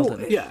Van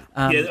Velden?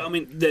 Well, I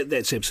mean,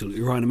 that's absolutely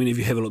right. I mean, if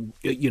you have a look,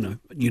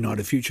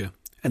 United Future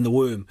and the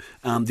Worm,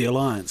 the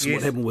Alliance,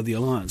 what happened with the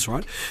Alliance,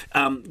 right?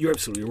 You're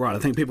absolutely right. I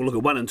think people look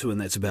at 1 and 2 and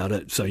that's about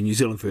it. So New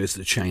Zealand First,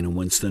 it's Shane and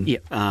Winston.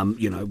 Yep.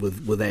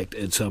 With ACT,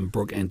 it's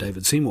Brooke and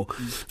David Seymour.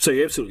 So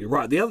you're absolutely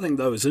right. The other thing,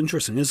 though, is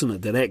interesting, isn't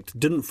it, that ACT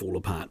didn't fall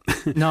apart.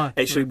 No.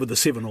 Actually, with the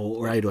 7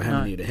 or 8 or how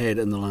many it had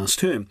in the last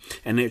term,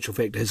 and in actual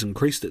fact has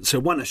increased it. So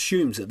one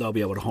assumes that they'll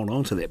be able to hold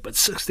on to that. But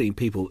 16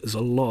 people is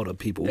a lot of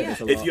people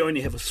if you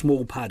only have a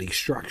small party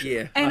structure.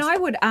 Yeah. And I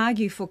would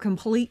argue for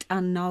complete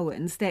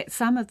unknowns that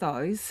some of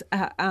those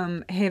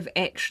have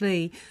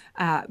actually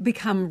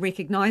become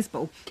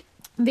recognisable.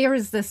 There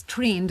is this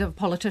trend of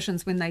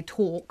politicians when they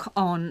talk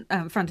on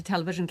front of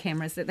television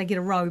cameras that they get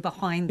a row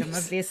behind them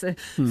of their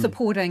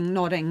supporting,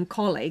 nodding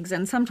colleagues,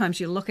 and sometimes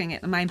you're looking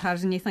at the main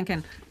parties and you're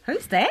thinking,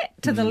 who's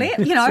that to the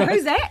left?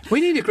 Who's that?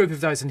 We need a group of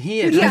those in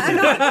here.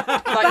 Yeah,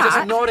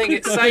 Just nodding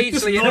it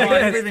sagely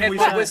and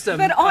my wisdom.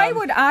 But I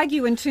would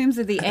argue in terms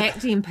of the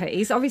ACT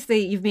MPs, obviously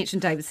you've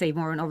mentioned David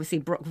Seymour and obviously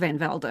Brooke Van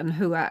Velden,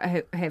 who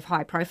have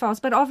high profiles,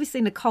 but obviously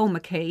Nicole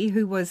McKee,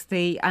 who was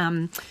the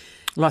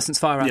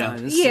licensed firearm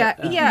owners.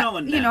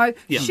 Known now.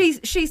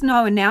 She's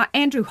known now.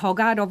 Andrew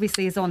Hoggard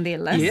obviously is on their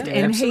list,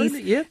 and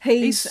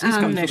he's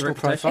got a national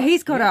profile.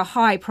 He's got a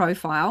high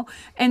profile,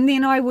 and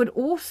then I would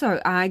also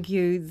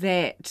argue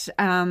that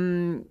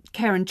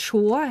Karen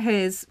Chaw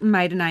has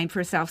made a name for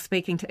herself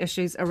speaking to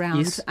issues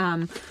around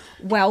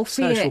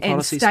welfare Social and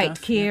policy state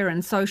stuff, care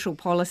and social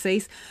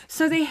policies.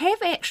 So they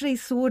have actually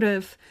sort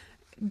of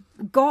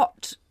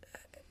got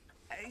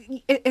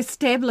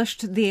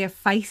established their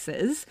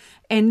faces,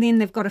 and then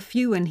they've got a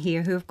few in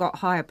here who have got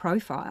higher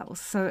profiles.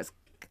 So it's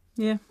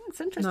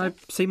interesting. No,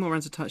 Seymour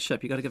runs a tight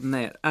ship. You got to give him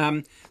that.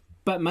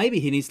 But maybe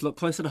he needs to look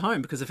closer to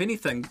home because if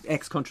anything,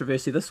 ACT's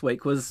controversy this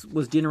week was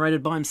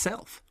generated by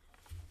himself.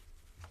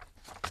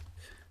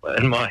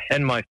 In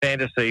my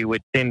fantasy,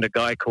 we'd send a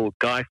guy called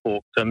Guy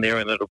Fawkes in there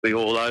and it'll be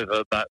all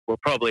over, but we'll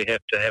probably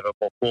have to have a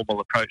more formal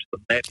approach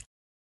than that.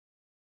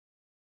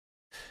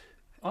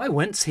 I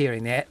wince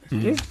hearing that.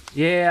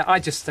 Yeah, I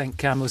just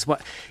think was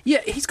what.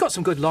 Yeah, he's got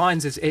some good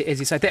lines, as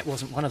you say. That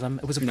wasn't one of them.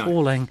 It was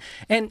appalling,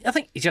 and I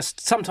think you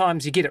just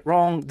sometimes you get it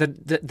wrong.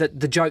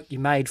 The joke you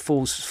made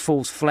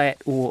falls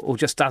flat or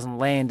just doesn't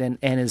land and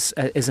is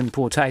in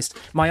poor taste.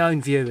 My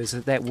own view is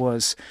that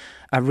was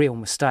a real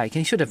mistake, and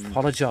he should have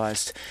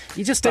apologised.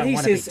 You just don't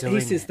want to be doing He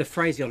says the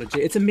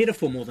phraseology, it's a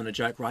metaphor more than a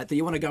joke, right? That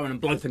you want to go in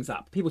and blow things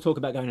up. People talk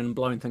about going in and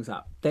blowing things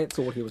up. That's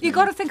all he was You've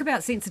got to think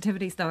about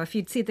sensitivities, though. If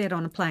you'd said that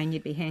on a plane,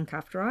 you'd be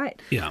handcuffed,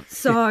 right? Yeah.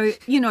 So,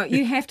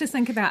 you have to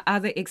think about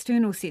other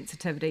external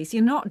sensitivities.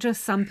 You're not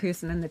just some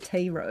person in the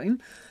tea room,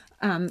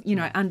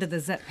 under the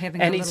zip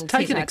having and a he's little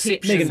taken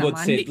tete-a-tete Megan with Wood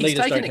someone. said He's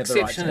leaders taken don't have the right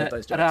to exception have at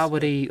those jokes.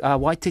 Rawiri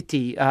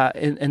Waititi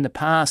in the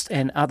past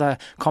and other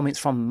comments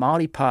from the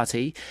Māori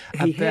Party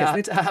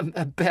about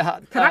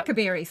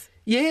Karakaberries.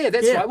 Yeah,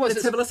 that's right.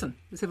 Let's have a listen.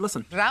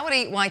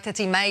 Rawiri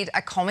Waititi made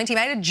a comment. He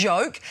made a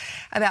joke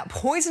about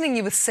poisoning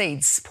you with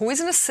seeds,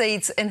 poisonous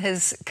seeds in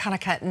his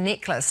kanaka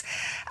necklace.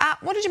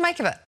 What did you make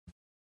of it?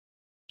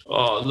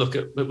 Oh, look,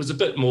 it was a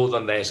bit more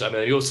than that. I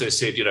mean, he also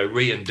said,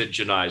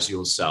 re-indigenize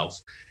yourself.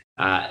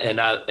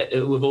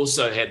 We've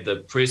also had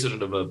the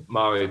president of a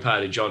Maori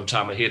party, John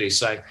Tamahiri,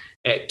 saying,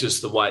 ACT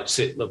is the white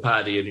settler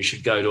party and you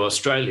should go to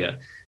Australia.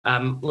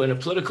 When a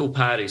political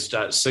party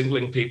starts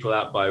singling people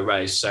out by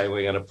race, saying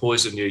we're going to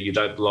poison you, you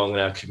don't belong in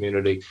our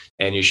community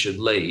and you should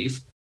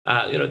leave,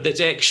 that's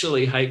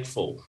actually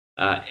hateful.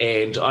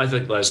 And I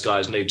think those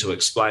guys need to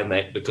explain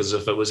that, because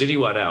if it was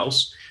anyone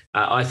else,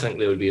 I think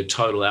there would be a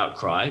total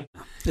outcry.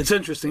 It's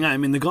interesting, I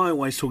mean, the guy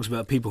always talks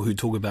about people who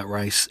talk about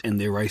race and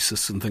they're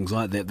racists and things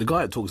like that. The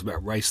guy that talks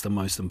about race the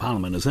most in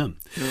Parliament is him.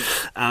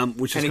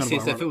 Which and is he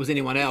says if it was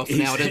anyone else,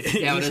 now it is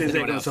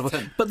anyone else.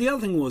 But the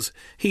other thing was,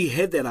 he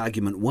had that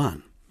argument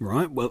won.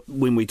 Right. Well,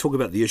 when we talk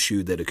about the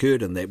issue that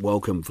occurred and that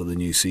welcome for the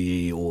new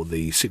CE or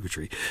the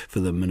Secretary for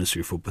the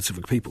Ministry for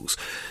Pacific Peoples,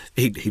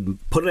 he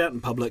put it out in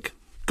public,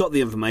 got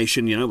the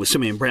information, with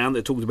Simeon Brown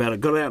that talked about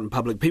it, got it out in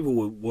public.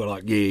 People were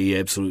like, yeah,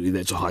 absolutely,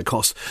 that's a high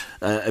cost.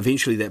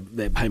 Eventually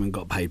that payment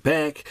got paid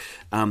back,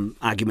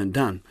 argument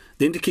done.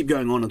 Then to keep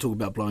going on and talk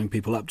about blowing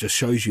people up just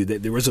shows you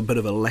that there is a bit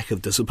of a lack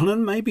of discipline,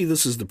 and maybe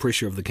this is the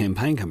pressure of the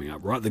campaign coming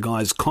up, right? The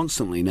guy's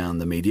constantly now in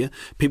the media.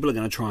 People are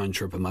going to try and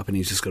trip him up, and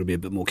he's just got to be a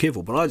bit more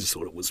careful. But I just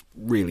thought it was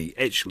really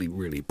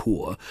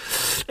poor.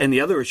 And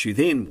the other issue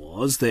then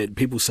was that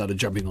people started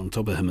jumping on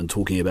top of him and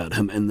talking about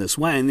him in this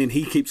way, and then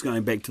he keeps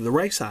going back to the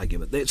race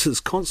argument. That's his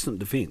constant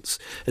defence,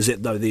 is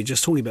that though they're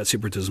just talking about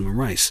separatism and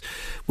race,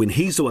 when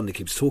he's the one that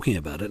keeps talking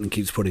about it and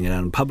keeps putting it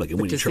out in public, and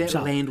but when he trips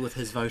up. Does that land with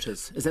his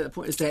voters? Is that the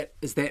point? Is that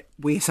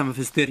where some of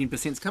his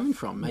 13% is coming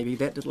from? Maybe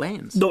that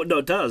lands. No,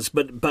 it does,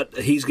 but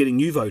he's getting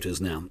new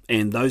voters now,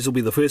 and those will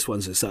be the first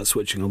ones that start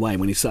switching away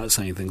when he starts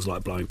saying things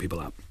like blowing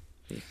people up.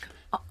 Yeah.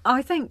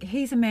 I think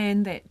he's a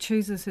man that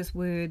chooses his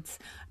words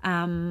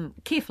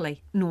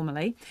carefully,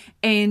 normally,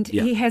 and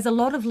he has a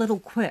lot of little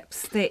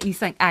quips that you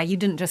think, you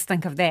didn't just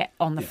think of that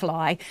on the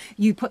fly.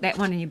 You put that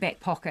one in your back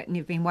pocket and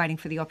you've been waiting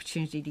for the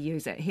opportunity to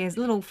use it. He has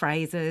little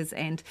phrases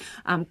and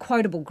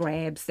quotable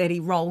grabs that he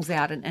rolls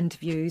out in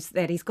interviews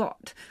that he's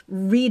got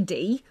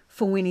ready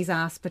for when he's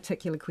asked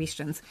particular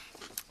questions.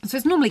 So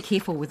he's normally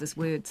careful with his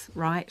words,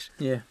 right?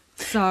 Yeah.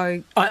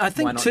 So I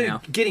think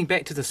too, getting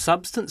back to the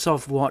substance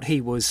of what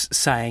he was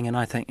saying, and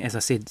I think, as I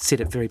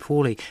said it very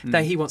poorly,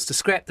 that he wants to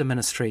scrap the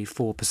Ministry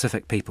for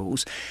Pacific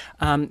Peoples.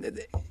 And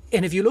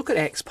if you look at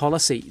ACT's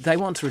policy, they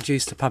want to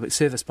reduce the public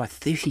service by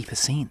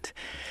 30%.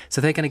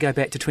 So they're going to go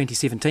back to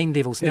 2017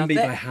 levels. MB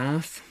by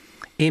half.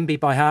 MB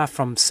by half,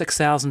 from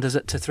 6,000 is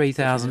it to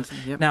 3,000.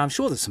 Yep. Now I'm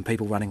sure there's some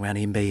people running around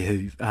MB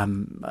who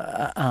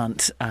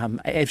aren't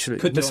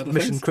absolutely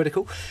mission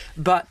critical,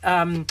 but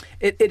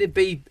it'd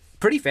be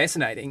pretty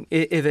fascinating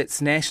if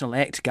it's National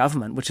ACT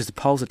government, which is the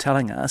polls are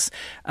telling us,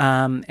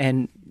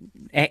 and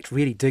ACT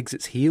really digs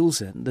its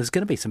heels in. There's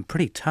going to be some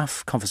pretty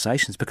tough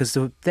conversations, because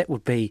that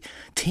would be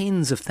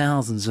tens of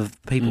thousands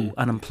of people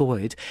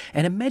unemployed.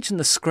 And imagine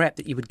the scrap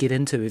that you would get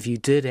into if you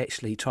did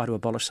actually try to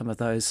abolish some of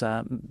those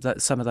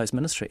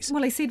ministries.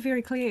 Well, he said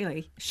very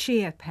clearly,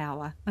 share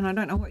power. And I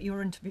don't know what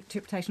your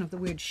interpretation of the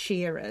word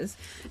share is.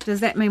 Does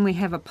that mean we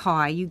have a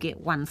pie, you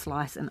get one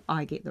slice and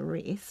I get the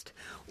rest?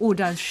 Or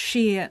does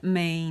share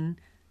mean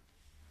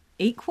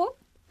equal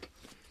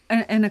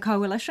in a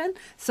coalition?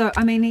 So,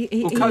 I mean,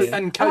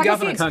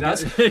 co-governance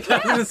does.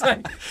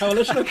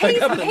 Coalition or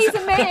co-governance? He's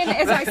a man,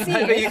 as I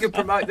said. Maybe you could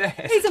promote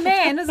that. He's a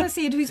man, as I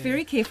said, who's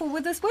very careful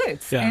with his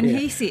words. Yeah. And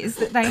he says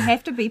that they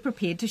have to be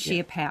prepared to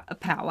share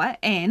power,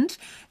 and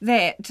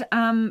that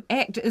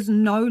ACT is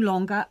no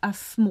longer a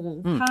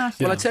small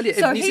party. Well, I tell you,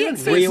 so if New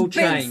Zealand real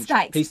change.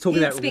 Stakes. He's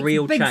talking about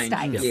real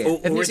change. Yeah.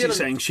 Or is he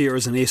saying share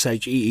as an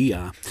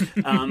SHEER,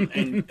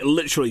 and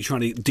literally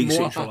trying to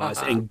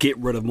decentralise and get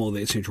rid of more of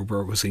that central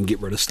bureaucracy and get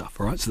rid of stuff,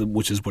 right? So,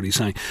 which is what he's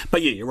saying.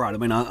 But yeah, you're right. I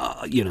mean,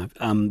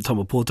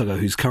 Toma Portago,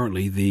 who's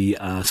currently the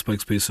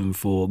spokesperson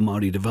for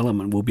Māori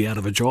development, will be out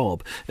of a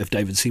job if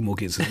David Seymour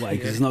gets his way,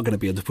 because he's not going to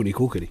be a Te Puni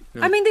Kōkiri.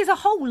 I mean, there's a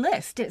whole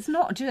list. It's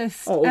not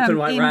just Auckland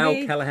Light Rail,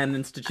 MV. Callaghan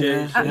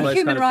Institute.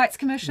 Human Rights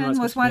Commission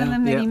was one of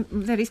them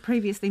that he's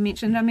previously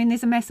mentioned. I mean,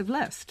 there's a massive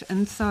list.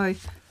 And so,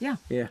 yeah.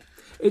 Yeah.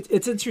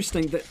 It's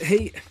interesting that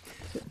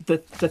the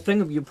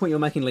thing of your point you're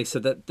making, Lisa,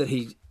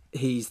 that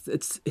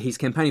he's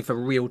campaigning for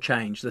real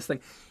change. This thing,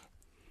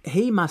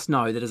 he must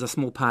know that as a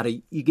small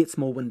party, you get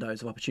small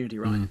windows of opportunity,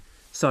 right?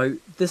 So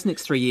this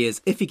next 3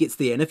 years, if he gets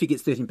there, and if he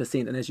gets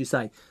 13%, and as you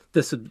say,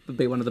 this would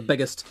be one of the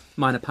biggest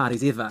minor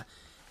parties ever.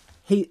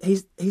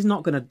 He's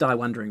not going to die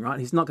wondering, right?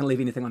 He's not going to leave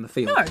anything on the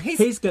field. No,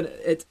 he's going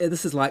to.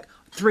 This is like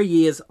 3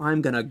 years.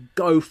 I'm going to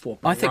go for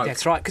broke. I think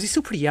that's right, because he's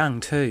still pretty young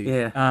too.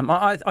 Yeah.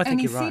 I think and you're right.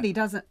 And he said he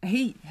doesn't.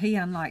 He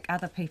unlike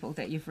other people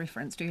that you've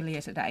referenced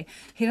earlier today,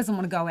 he doesn't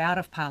want to go out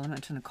of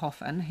Parliament in a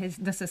coffin.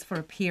 This is for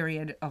a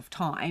period of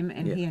time,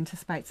 and he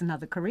anticipates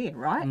another career,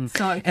 right?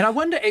 So, and I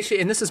wonder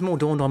actually, and this has more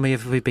dawned on me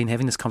if we've been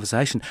having this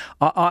conversation.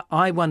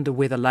 I wonder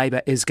whether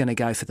Labor is going to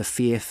go for the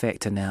fear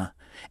factor now.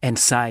 And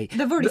say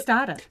they've already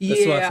started.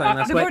 They've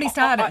already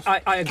started.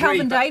 I agree.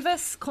 Calvin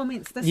Davis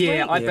comments this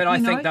week. But I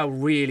think they'll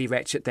really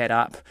ratchet that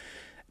up.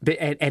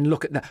 And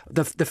look at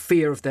the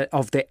fear of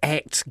the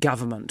ACT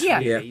government. Yeah,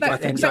 really.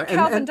 but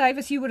Calvin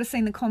Davis, you would have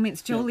seen the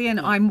comments, Julian.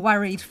 I'm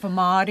worried for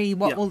Māori.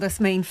 What will this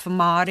mean for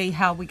Māori?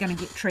 How are we going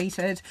to get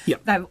treated?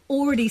 They've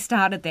already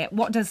started that.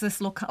 What does this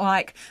look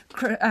like?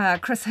 Chris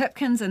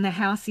Hipkins in the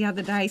House the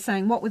other day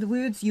saying, what were the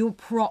words? You're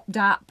propped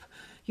up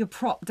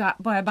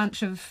by a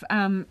bunch of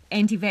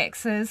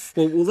anti-vaxxers.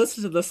 Well, this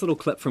is this little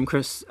clip from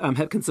Chris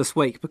Hipkins this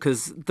week,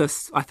 because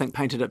this, I think,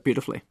 painted it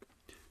beautifully.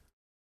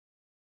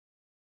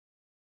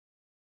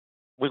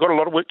 we've got a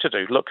lot of work to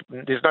do. Look,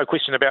 there's no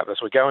question about this.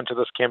 We go into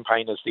this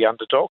campaign as the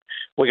underdog.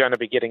 We're going to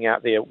be getting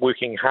out there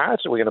working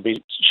hard. We're going to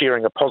be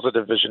sharing a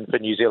positive vision for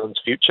New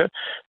Zealand's future.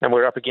 And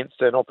we're up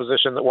against an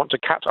opposition that want to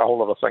cut a whole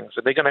lot of things.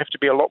 And they're going to have to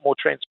be a lot more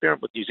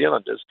transparent with New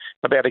Zealanders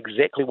about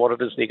exactly what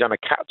it is they're going to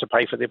cut to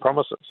pay for their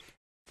promises.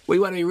 We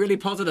want to be really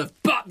positive,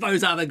 but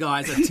those other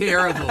guys are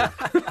terrible.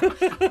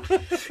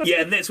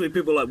 Yeah, and that's where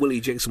people like Willie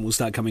Jackson will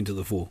start coming to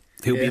the fore.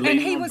 He'll be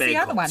leaning on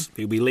bad cops.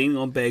 He'll be leaning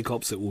on bad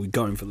cops that will be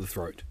going for the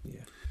throat. Yeah.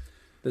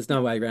 There's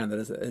no way around it,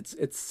 is it?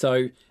 It's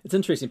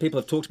interesting. People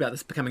have talked about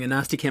this becoming a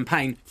nasty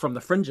campaign from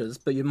the fringes,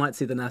 but you might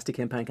see the nasty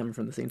campaign coming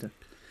from the centre.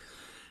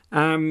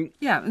 And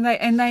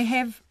they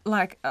have,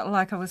 like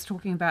I was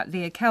talking about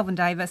there, Calvin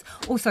Davis,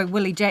 also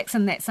Willie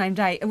Jackson that same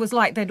day. It was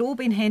like they'd all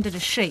been handed a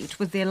sheet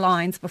with their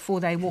lines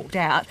before they walked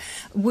out.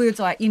 Words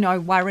like,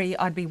 worry,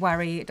 I'd be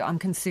worried, I'm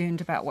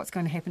concerned about what's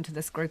going to happen to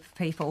this group of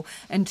people,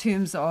 in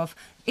terms of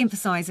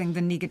emphasising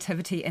the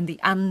negativity and the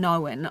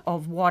unknown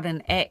of what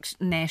an ACT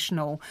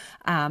national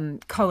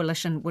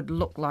coalition would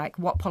look like,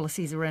 what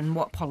policies are in,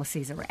 what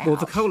policies are out. Well,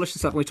 the coalition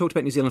stuff, we talked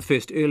about New Zealand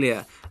First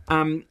earlier.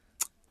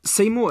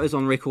 Seymour is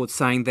on record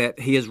saying that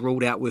he has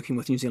ruled out working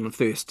with New Zealand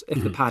First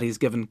if the party is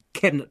given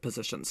cabinet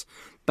positions,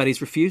 but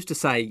he's refused to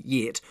say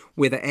yet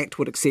whether ACT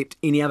would accept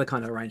any other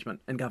kind of arrangement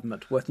in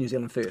government with New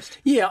Zealand First.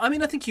 Yeah, I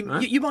mean, I think you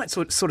might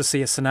sort of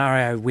see a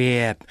scenario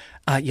where,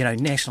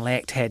 National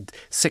ACT had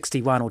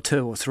 61 or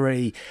 2 or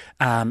 3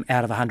 out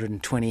of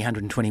 120,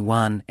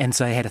 121, and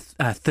so they had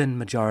a thin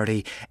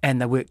majority,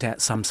 and they worked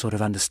out some sort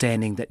of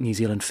understanding that New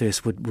Zealand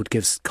First would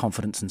give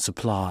confidence and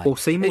supply. Well,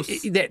 Seymour,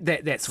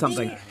 that's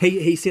something. Yeah.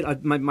 He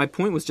said, my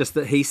point was just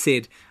that he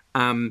said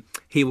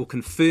he will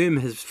confirm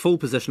his full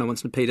position on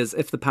Winston Peters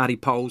if the party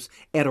polls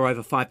at or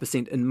over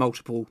 5% in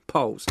multiple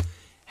polls.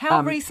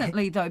 How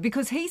recently, though?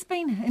 Because he's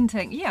been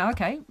hinting,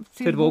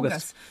 3rd of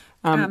August.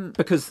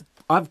 Because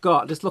I've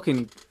got,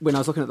 when I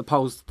was looking at the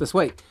polls this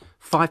week,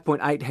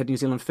 5.8 had New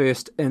Zealand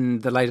First in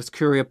the latest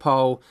Courier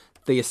poll,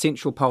 the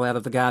Essential poll out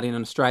of The Guardian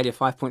in Australia,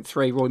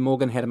 5.3. Roy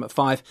Morgan had him at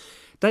 5.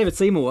 David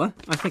Seymour,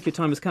 I think your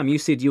time has come. You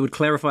said you would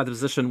clarify the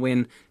position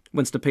when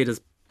Winston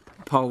Peters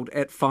polled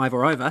at 5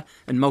 or over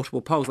in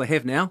multiple polls. They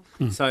have now.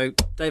 So,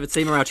 David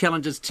Seymour, our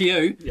challenges to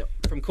you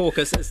from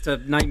caucus is to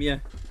name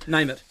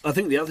it. I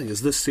think the other thing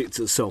is this sets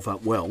itself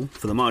up well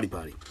for the Māori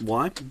Party.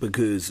 Why?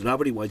 Because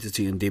Rawiri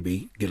Waititi and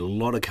Debbie get a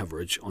lot of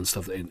coverage on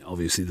stuff, and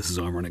obviously this is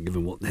ironic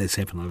given what has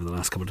happened over the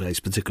last couple of days,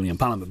 particularly in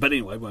Parliament. But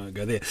anyway, we won't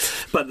go there.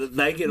 But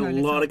they get a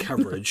lot of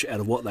coverage out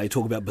of what they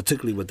talk about,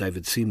 particularly with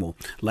David Seymour.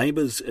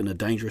 Labour's in a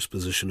dangerous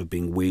position of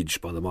being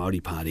wedged by the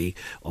Māori Party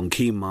on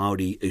key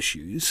Māori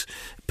issues,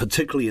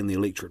 particularly in the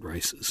electorate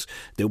races.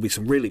 There'll be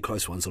some really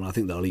close ones, and I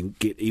think they'll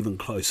get even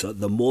closer.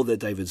 The more that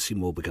David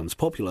Seymour becomes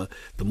popular,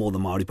 the more the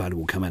Māori Party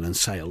will come in and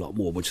say a lot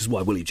more, which is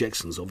why Willie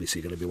Jackson's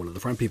obviously going to be one of the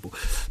front people.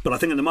 But I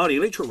think in the Māori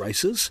electorate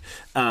races,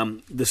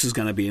 this is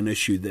going to be an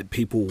issue that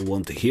people will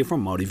want to hear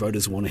from. Māori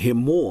voters want to hear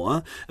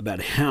more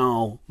about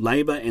how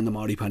Labour and the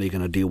Māori Party are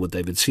going to deal with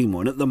David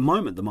Seymour. And at the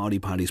moment, the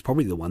Māori Party is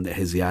probably the one that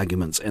has the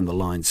arguments and the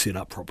lines set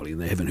up properly, and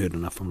they haven't heard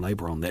enough from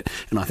Labour on that.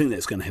 And I think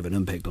that's going to have an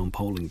impact on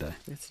polling day.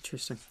 That's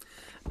interesting.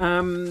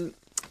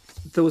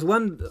 There was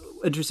one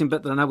interesting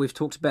bit that I know we've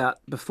talked about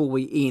before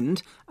we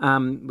end. We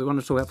wanted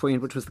to talk about before we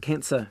end, which was the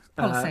cancer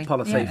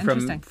policy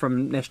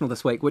from National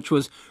this week, which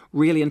was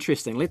really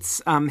interesting.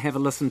 Let's have a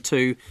listen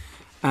to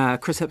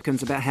Chris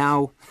Hipkins about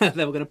how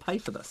they were going to pay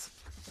for this.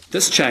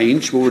 This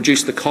change will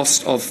reduce the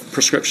cost of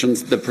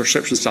the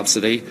prescription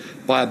subsidy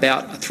by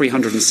about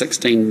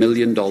 $316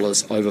 million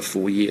over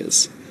 4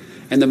 years.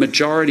 And the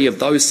majority of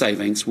those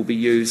savings will be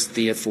used,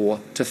 therefore,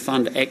 to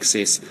fund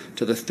access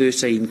to the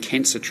 13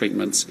 cancer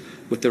treatments,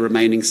 with the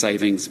remaining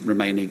savings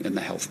remaining in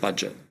the health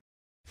budget.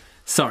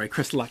 Sorry,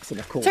 Chris Luxon,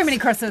 of course. Too many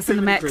Chris's in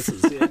the mix.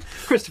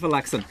 Christopher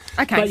Luxon.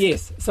 Okay. But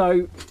yes,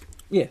 so,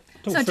 yeah.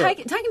 So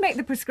taking back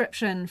the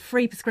prescription,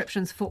 free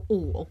prescriptions for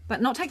all,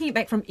 but not taking it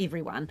back from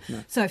everyone.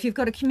 No. So if you've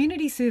got a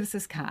community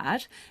services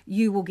card,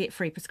 you will get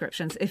free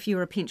prescriptions. If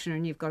you're a pensioner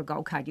and you've got a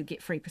gold card, you'll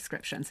get free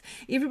prescriptions.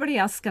 Everybody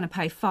else is going to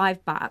pay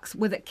 $5,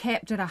 with it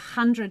capped at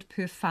 $100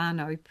 per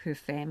whānau per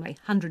family,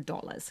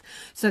 $100.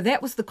 So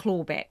that was the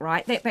clawback,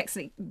 right? That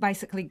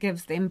basically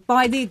gives them,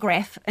 by their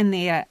graph in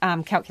their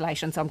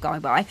calculations I'm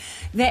going by,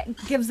 that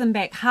gives them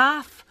back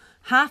half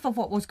of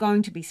what was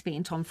going to be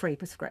spent on free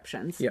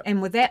prescriptions. Yep. And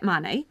with that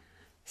money,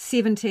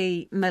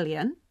 70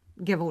 million,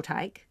 give or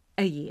take,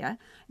 a year,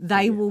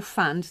 they will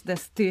fund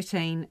these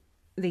 13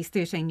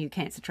 new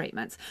cancer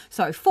treatments.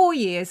 So 4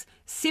 years,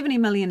 70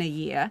 million a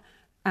year,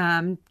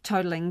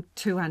 totaling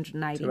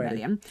 280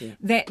 million.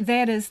 Yeah.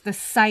 That is the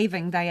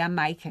saving they are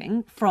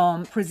making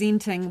from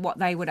presenting what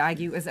they would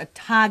argue is a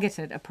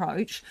targeted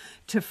approach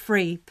to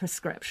free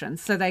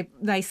prescriptions. So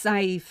they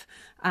save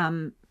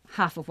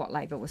half of what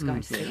Labour was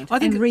going to spend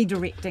and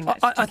redirecting it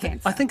to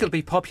cancer. I think it'll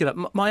be popular.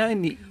 My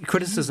only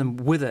criticism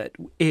with it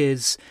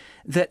is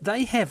that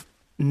they have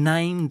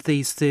named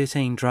these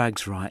 13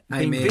 drugs, right?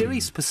 Being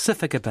very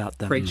specific about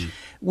them,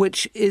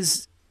 which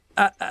is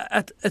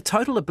a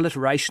total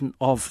obliteration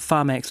of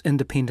Pharmac's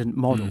independent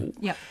model.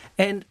 Yep.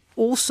 And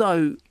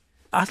also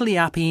utterly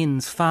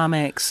upends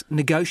Pharmac's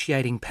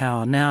negotiating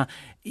power. Now,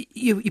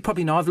 you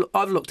probably know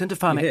I've looked into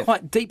Pharmac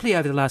quite deeply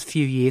over the last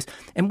few years,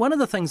 and one of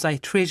the things they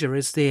treasure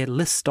is their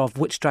list of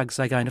which drugs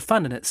they're going to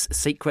fund, and it's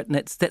secret, and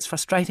that's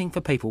frustrating for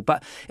people.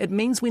 But it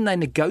means when they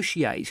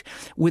negotiate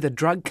with a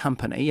drug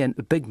company, and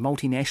a big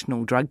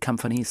multinational drug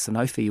company,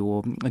 Sanofi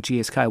or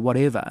GSK or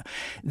whatever,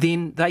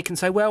 then they can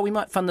say, well, we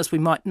might fund this, we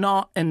might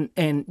not,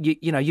 and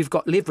you've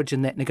got leverage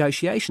in that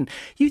negotiation.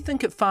 You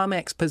think at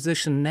Pharmac's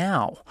position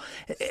now,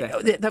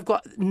 they've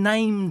got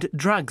named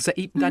drugs.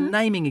 They're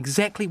naming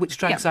exactly which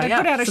drugs they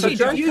are. So the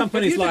drug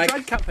company's the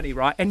drug company,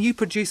 right? And you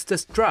produce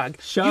this drug.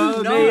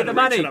 Show me the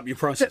money. Up your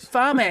prices. That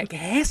Pharmac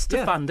has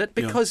to fund it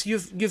because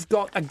you've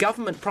got a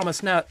government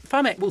promise. Now,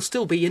 Pharmac will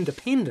still be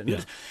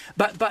independent,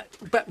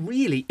 but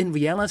really, in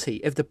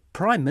reality, if the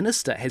Prime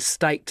Minister has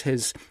staked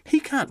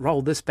he can't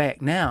roll this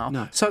back now.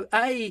 No. So,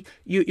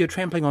 you're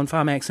trampling on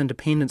Pharmac's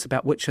independence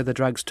about which are the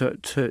drugs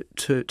to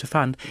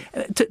fund.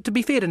 To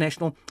be fair to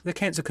National, the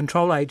Cancer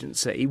Control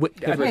Agency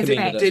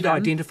did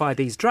identify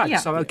these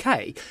drugs, so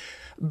okay.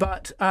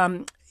 But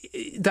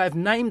they've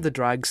named the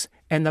drugs,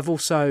 and they've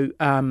also,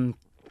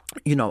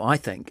 I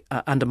think,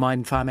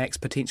 undermined Pharmac's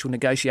potential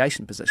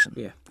negotiation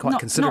position quite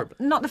considerably.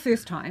 Not the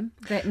first time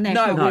that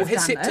National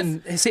has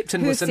done this.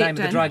 Herceptin was the name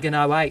of the drug in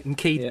 2008, and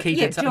Key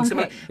did something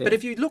similar. But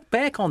if you look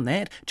back on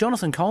that,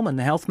 Jonathan Coleman,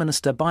 the health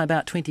minister, by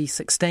about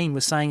 2016,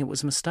 was saying it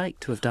was a mistake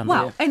to have done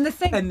that. And the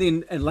thing,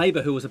 and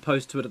Labour, who was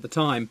opposed to it at the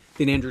time,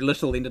 then Andrew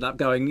Little ended up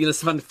going,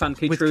 fund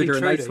Keytruda,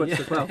 and they switched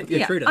as well.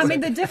 I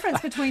mean, the difference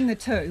between the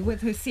two,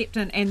 with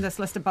Herceptin and this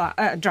list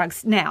of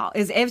drugs now,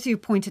 is, as you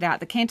pointed out,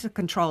 the Cancer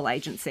Control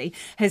Agency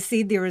has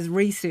said there is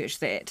research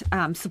that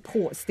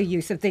supports the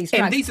use of these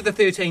drugs. And these are the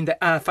 13 that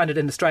are funded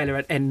in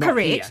Australia and not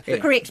here.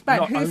 Correct.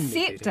 But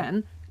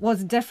Herceptin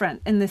was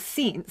different in the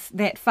sense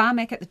that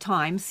Pharmac at the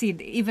time said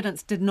the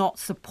evidence did not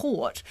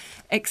support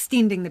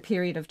extending the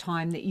period of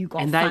time that you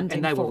got funding for.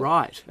 And they were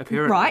right,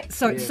 apparently. Right.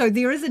 So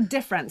there is a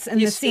difference in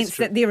the sense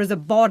that there is a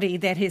body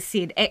that has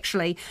said,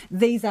 actually,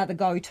 these are the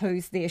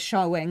go-tos. They're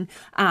showing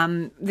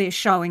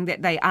that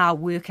they are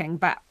working.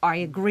 But I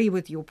agree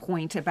with your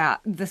point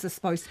about this is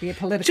supposed to be a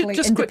politically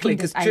just quickly,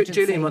 independent because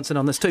agency. Julian wants in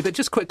on this too, but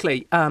just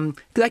quickly,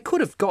 they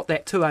could have got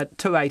that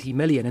 280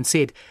 million and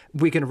said,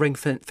 we're going to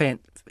ring-fence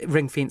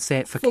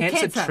that for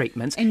cancer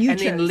treatments and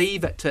then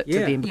leave it to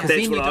them, because then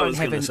you don't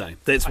have...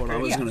 That's what I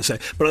was going to say.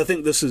 But I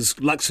think this is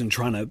Luxon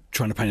trying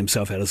to paint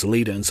himself out as a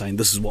leader and saying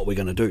this is what we're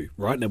going to do,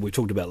 right? Now, we've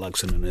talked about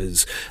Luxon and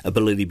his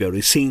ability to be able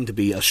to seem to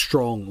be a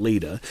strong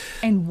leader.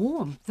 And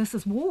warm. This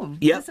is warm,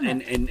 isn't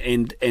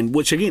it? And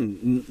which,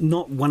 again,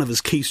 not one of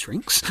his key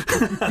strengths,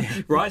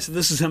 right? So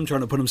this is him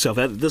trying to put himself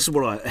out. This is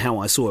how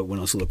I saw it when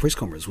I saw the press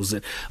conference, was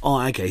that,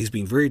 he's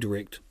been very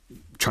direct,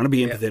 trying to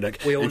be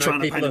empathetic, we all and know trying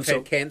to people paint have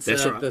himself. had cancer.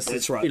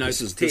 That's right. This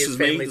is tears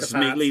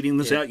me leading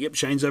this out. Yep,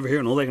 Shane's over here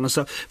and all that kind of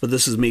stuff. But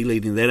this is me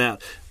leading that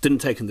out. Didn't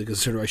take into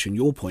consideration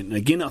your point. And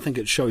again, I think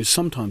it shows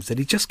sometimes that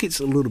he just gets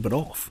a little bit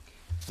off.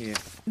 Yeah.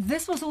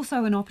 This was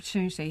also an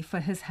opportunity for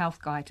his health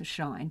guy to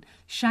shine.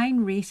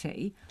 Shane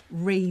Retty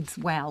reads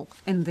well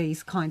in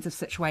these kinds of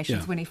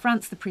situations. When he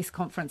fronts the press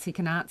conference, he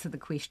can answer the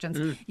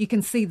questions. You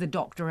can see the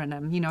doctor in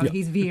him.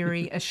 He's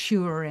very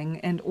assuring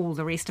and all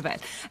the rest of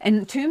it.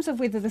 In terms of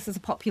whether this is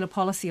a popular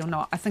policy or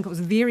not, I think it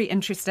was very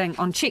interesting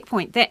on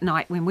Checkpoint that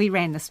night when we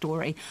ran the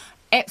story.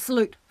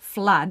 Absolute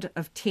flood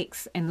of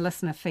texts and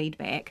listener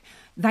feedback.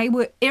 They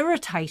were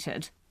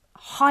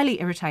highly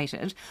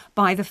irritated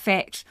by the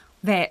fact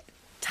that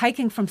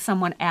taking from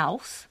someone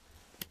else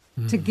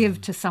to give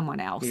to someone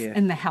else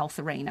in the health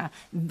arena.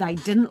 They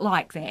didn't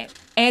like that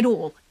at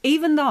all,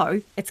 even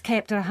though it's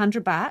capped at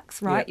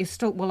 $100, right? You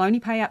still will only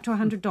pay up to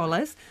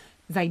 $100.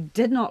 They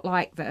did not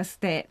like this,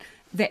 that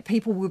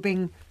people were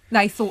being,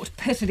 they thought,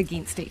 pitted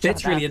against each other.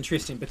 That's really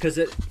interesting, because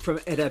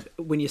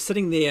when you're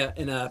sitting there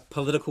in a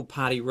political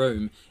party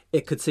room,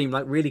 it could seem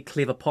like really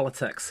clever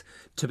politics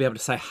to be able to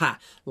say,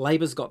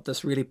 Labor's got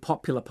this really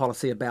popular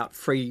policy about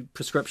free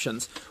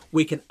prescriptions.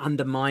 We can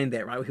undermine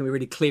that, right? We can be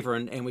really clever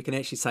and we can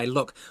actually say,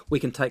 look, we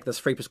can take this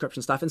free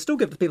prescription stuff and still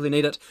give it to people who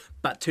need it,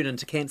 but turn it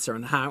into cancer,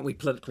 and aren't we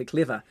politically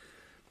clever?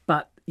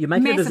 But you're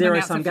making it a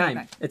zero-sum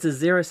game. It's a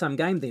zero-sum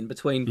game then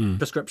between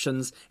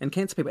prescriptions and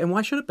cancer people. And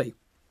why should it be?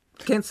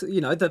 Cancer,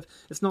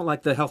 it's not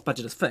like the health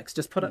budget is fixed.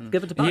 Just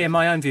give it to both. Yeah,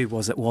 my own view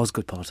was it was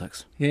good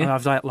politics. Yeah.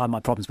 I've outlined my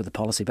problems with the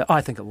policy, but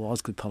I think it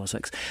was good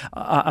politics.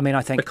 I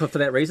think because for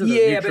that reason,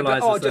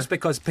 just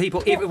because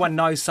everyone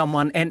knows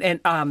someone and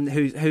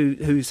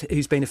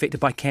who's been affected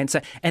by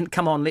cancer. And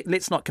come on,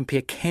 let's not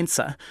compare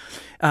cancer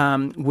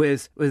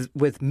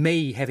with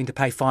me having to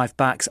pay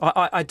 $5.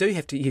 I do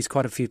have to use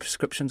quite a few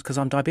prescriptions because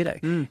I'm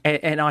diabetic,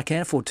 and I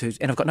can afford to,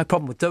 and I've got no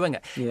problem with doing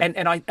it. Yeah.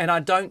 And I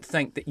don't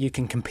think that you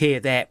can compare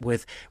that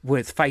with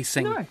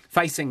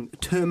facing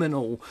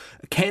terminal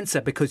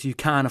cancer because you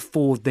can't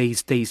afford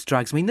these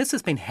drugs. I mean, this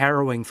has been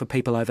harrowing for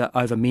people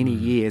over many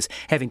years,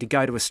 having to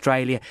go to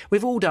Australia.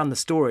 We've all done the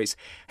stories.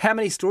 How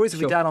many stories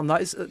have we done on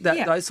those sorts of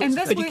things? And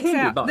this works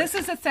out. This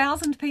is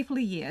 1,000 people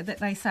a year that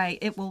they say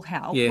it will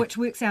help, which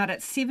works out at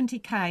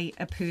 $70,000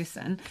 a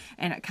person,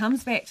 and it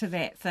comes back to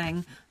that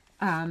thing.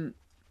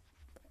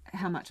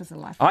 how much is a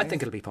life? I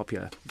think it'll be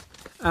popular.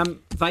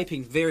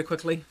 Vaping, very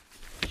quickly.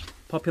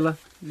 Popular?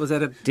 Was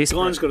that a...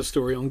 Guy's got a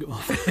story on... Hang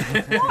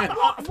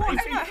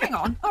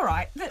on. All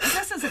right.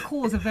 This is a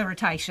cause of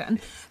irritation.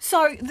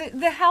 So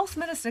the health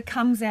minister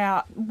comes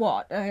out,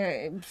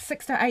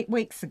 6 to 8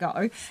 weeks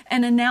ago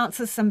and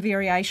announces some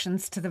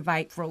variations to the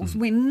vape rules.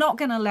 We're not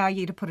going to allow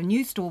you to put a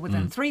new store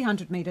within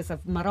 300 metres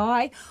of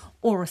marae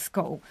or a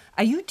school.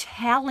 Are you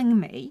telling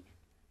me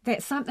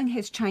that something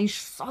has changed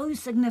so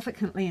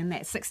significantly in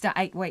that 6 to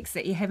 8 weeks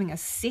that you're having a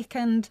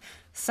second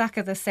suck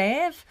of the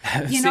salve?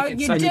 You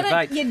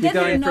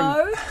didn't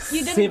know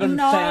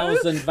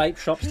 7,000 vape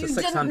shops to 600.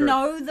 You didn't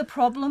know the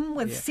problem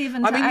with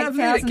 7,000 to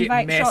 8,000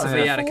 vape shops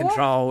massively out of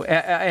control,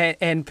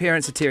 and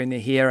parents are tearing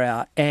their hair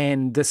out,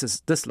 and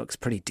this looks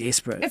pretty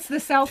desperate. It's the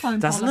cell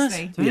phone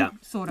policy. Yeah,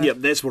 sort of. Yeah,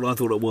 that's what I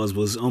thought it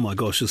was, oh my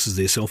gosh, this is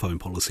their cell phone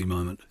policy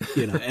moment.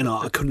 And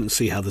I couldn't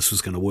see how this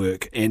was going to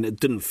work, and it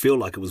didn't feel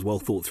like it was well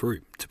thought through,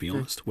 to be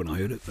honest, when I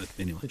heard it, but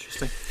anyway.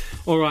 Interesting.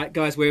 All right,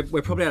 guys, we're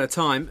probably out of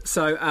time,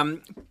 so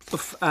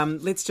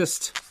let's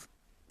just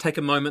take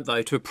a moment,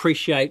 though, to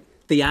appreciate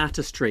the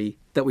artistry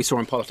that we saw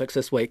in politics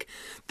this week.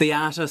 The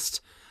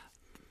artist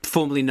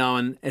formerly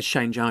known as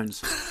Shane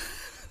Jones.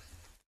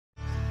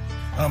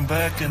 I'm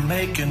back and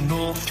making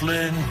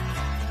Northland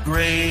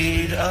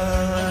great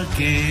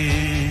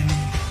again.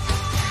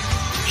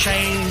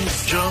 Shane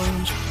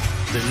Jones,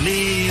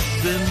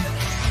 believing,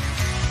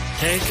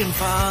 taking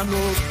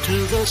finals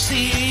to the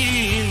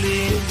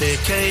ceiling. They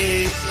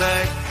came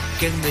back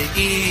in the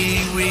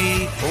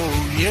iwi,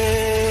 oh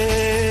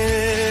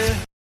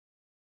yeah.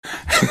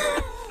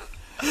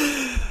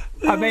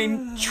 I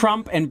mean,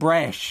 Trump and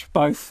Brash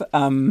both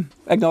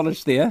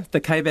acknowledged there the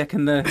K-back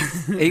and the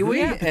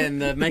iwi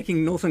and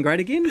making Northland great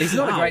again. He's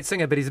not a great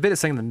singer, but he's a better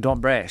singer than Don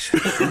Brash.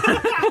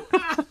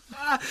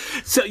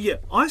 So, yeah,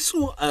 I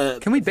saw a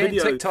Can we ban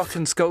video... TikTok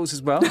in schools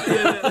as well?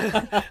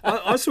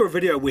 I saw a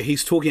video where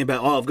he's talking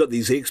about, I've got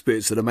these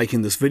experts that are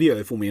making this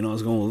video for me, and I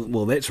was going,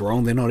 well, that's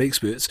wrong, they're not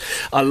experts.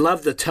 I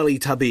love the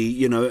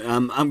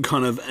Teletubby,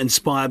 kind of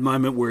inspired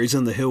moment where he's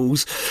in the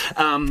hills.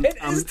 It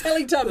is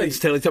Teletubby. It's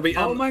Teletubby.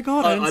 Oh, my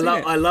God,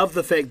 I love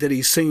the fact that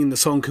he's singing the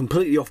song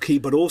completely off-key,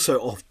 but also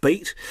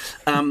off-beat.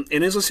 And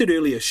as I said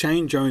earlier,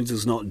 Shane Jones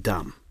is not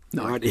dumb.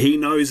 No. Right? He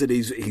knows that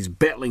he's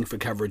battling for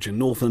coverage in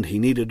Northland. He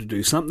needed to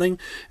do something,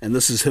 and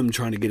this is him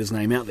trying to get his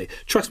name out there.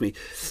 Trust me,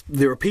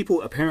 there are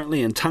people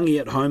apparently in Tangi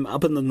at home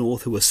up in the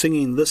north who are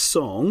singing this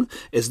song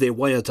as their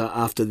waiata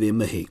after their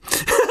mihi.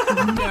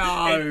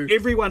 No.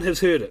 Everyone has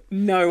heard it.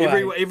 No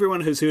way.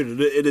 Everyone has heard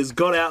it. It has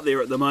got out there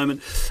at the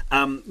moment.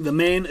 The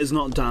man is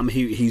not dumb.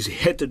 He's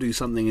had to do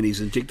something, and he's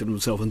injected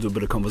himself into a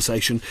bit of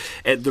conversation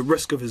at the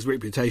risk of his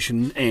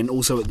reputation and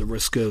also at the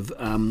risk of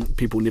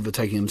people never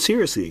taking him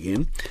seriously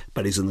again,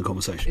 but he's in the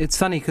conversation. It's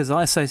funny because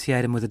I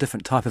associate him with a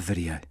different type of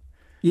video.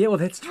 Yeah, well,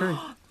 that's true.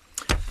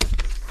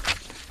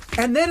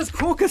 And that is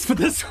Caucus for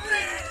this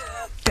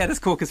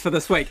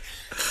week.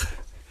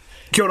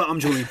 Kia ora, I'm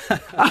Julian.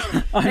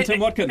 I'm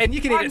Tim Watkins. And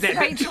you can edit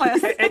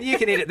that. And you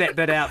can edit that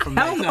bit out from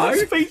me. Hell no, I'm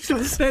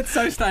speechless. That's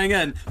so staying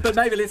in. But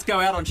maybe let's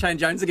go out on Shane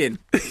Jones again.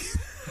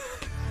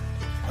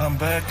 I'm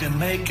back and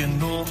making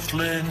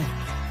Northland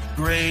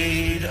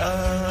great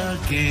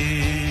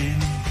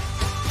again.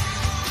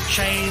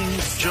 Shane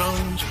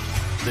Jones,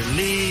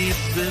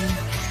 believing,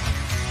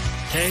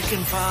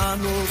 taking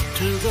finals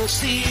to the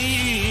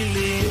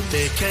ceiling.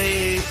 They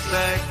came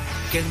back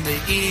in the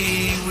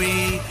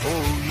iwi,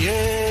 oh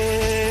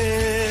yeah.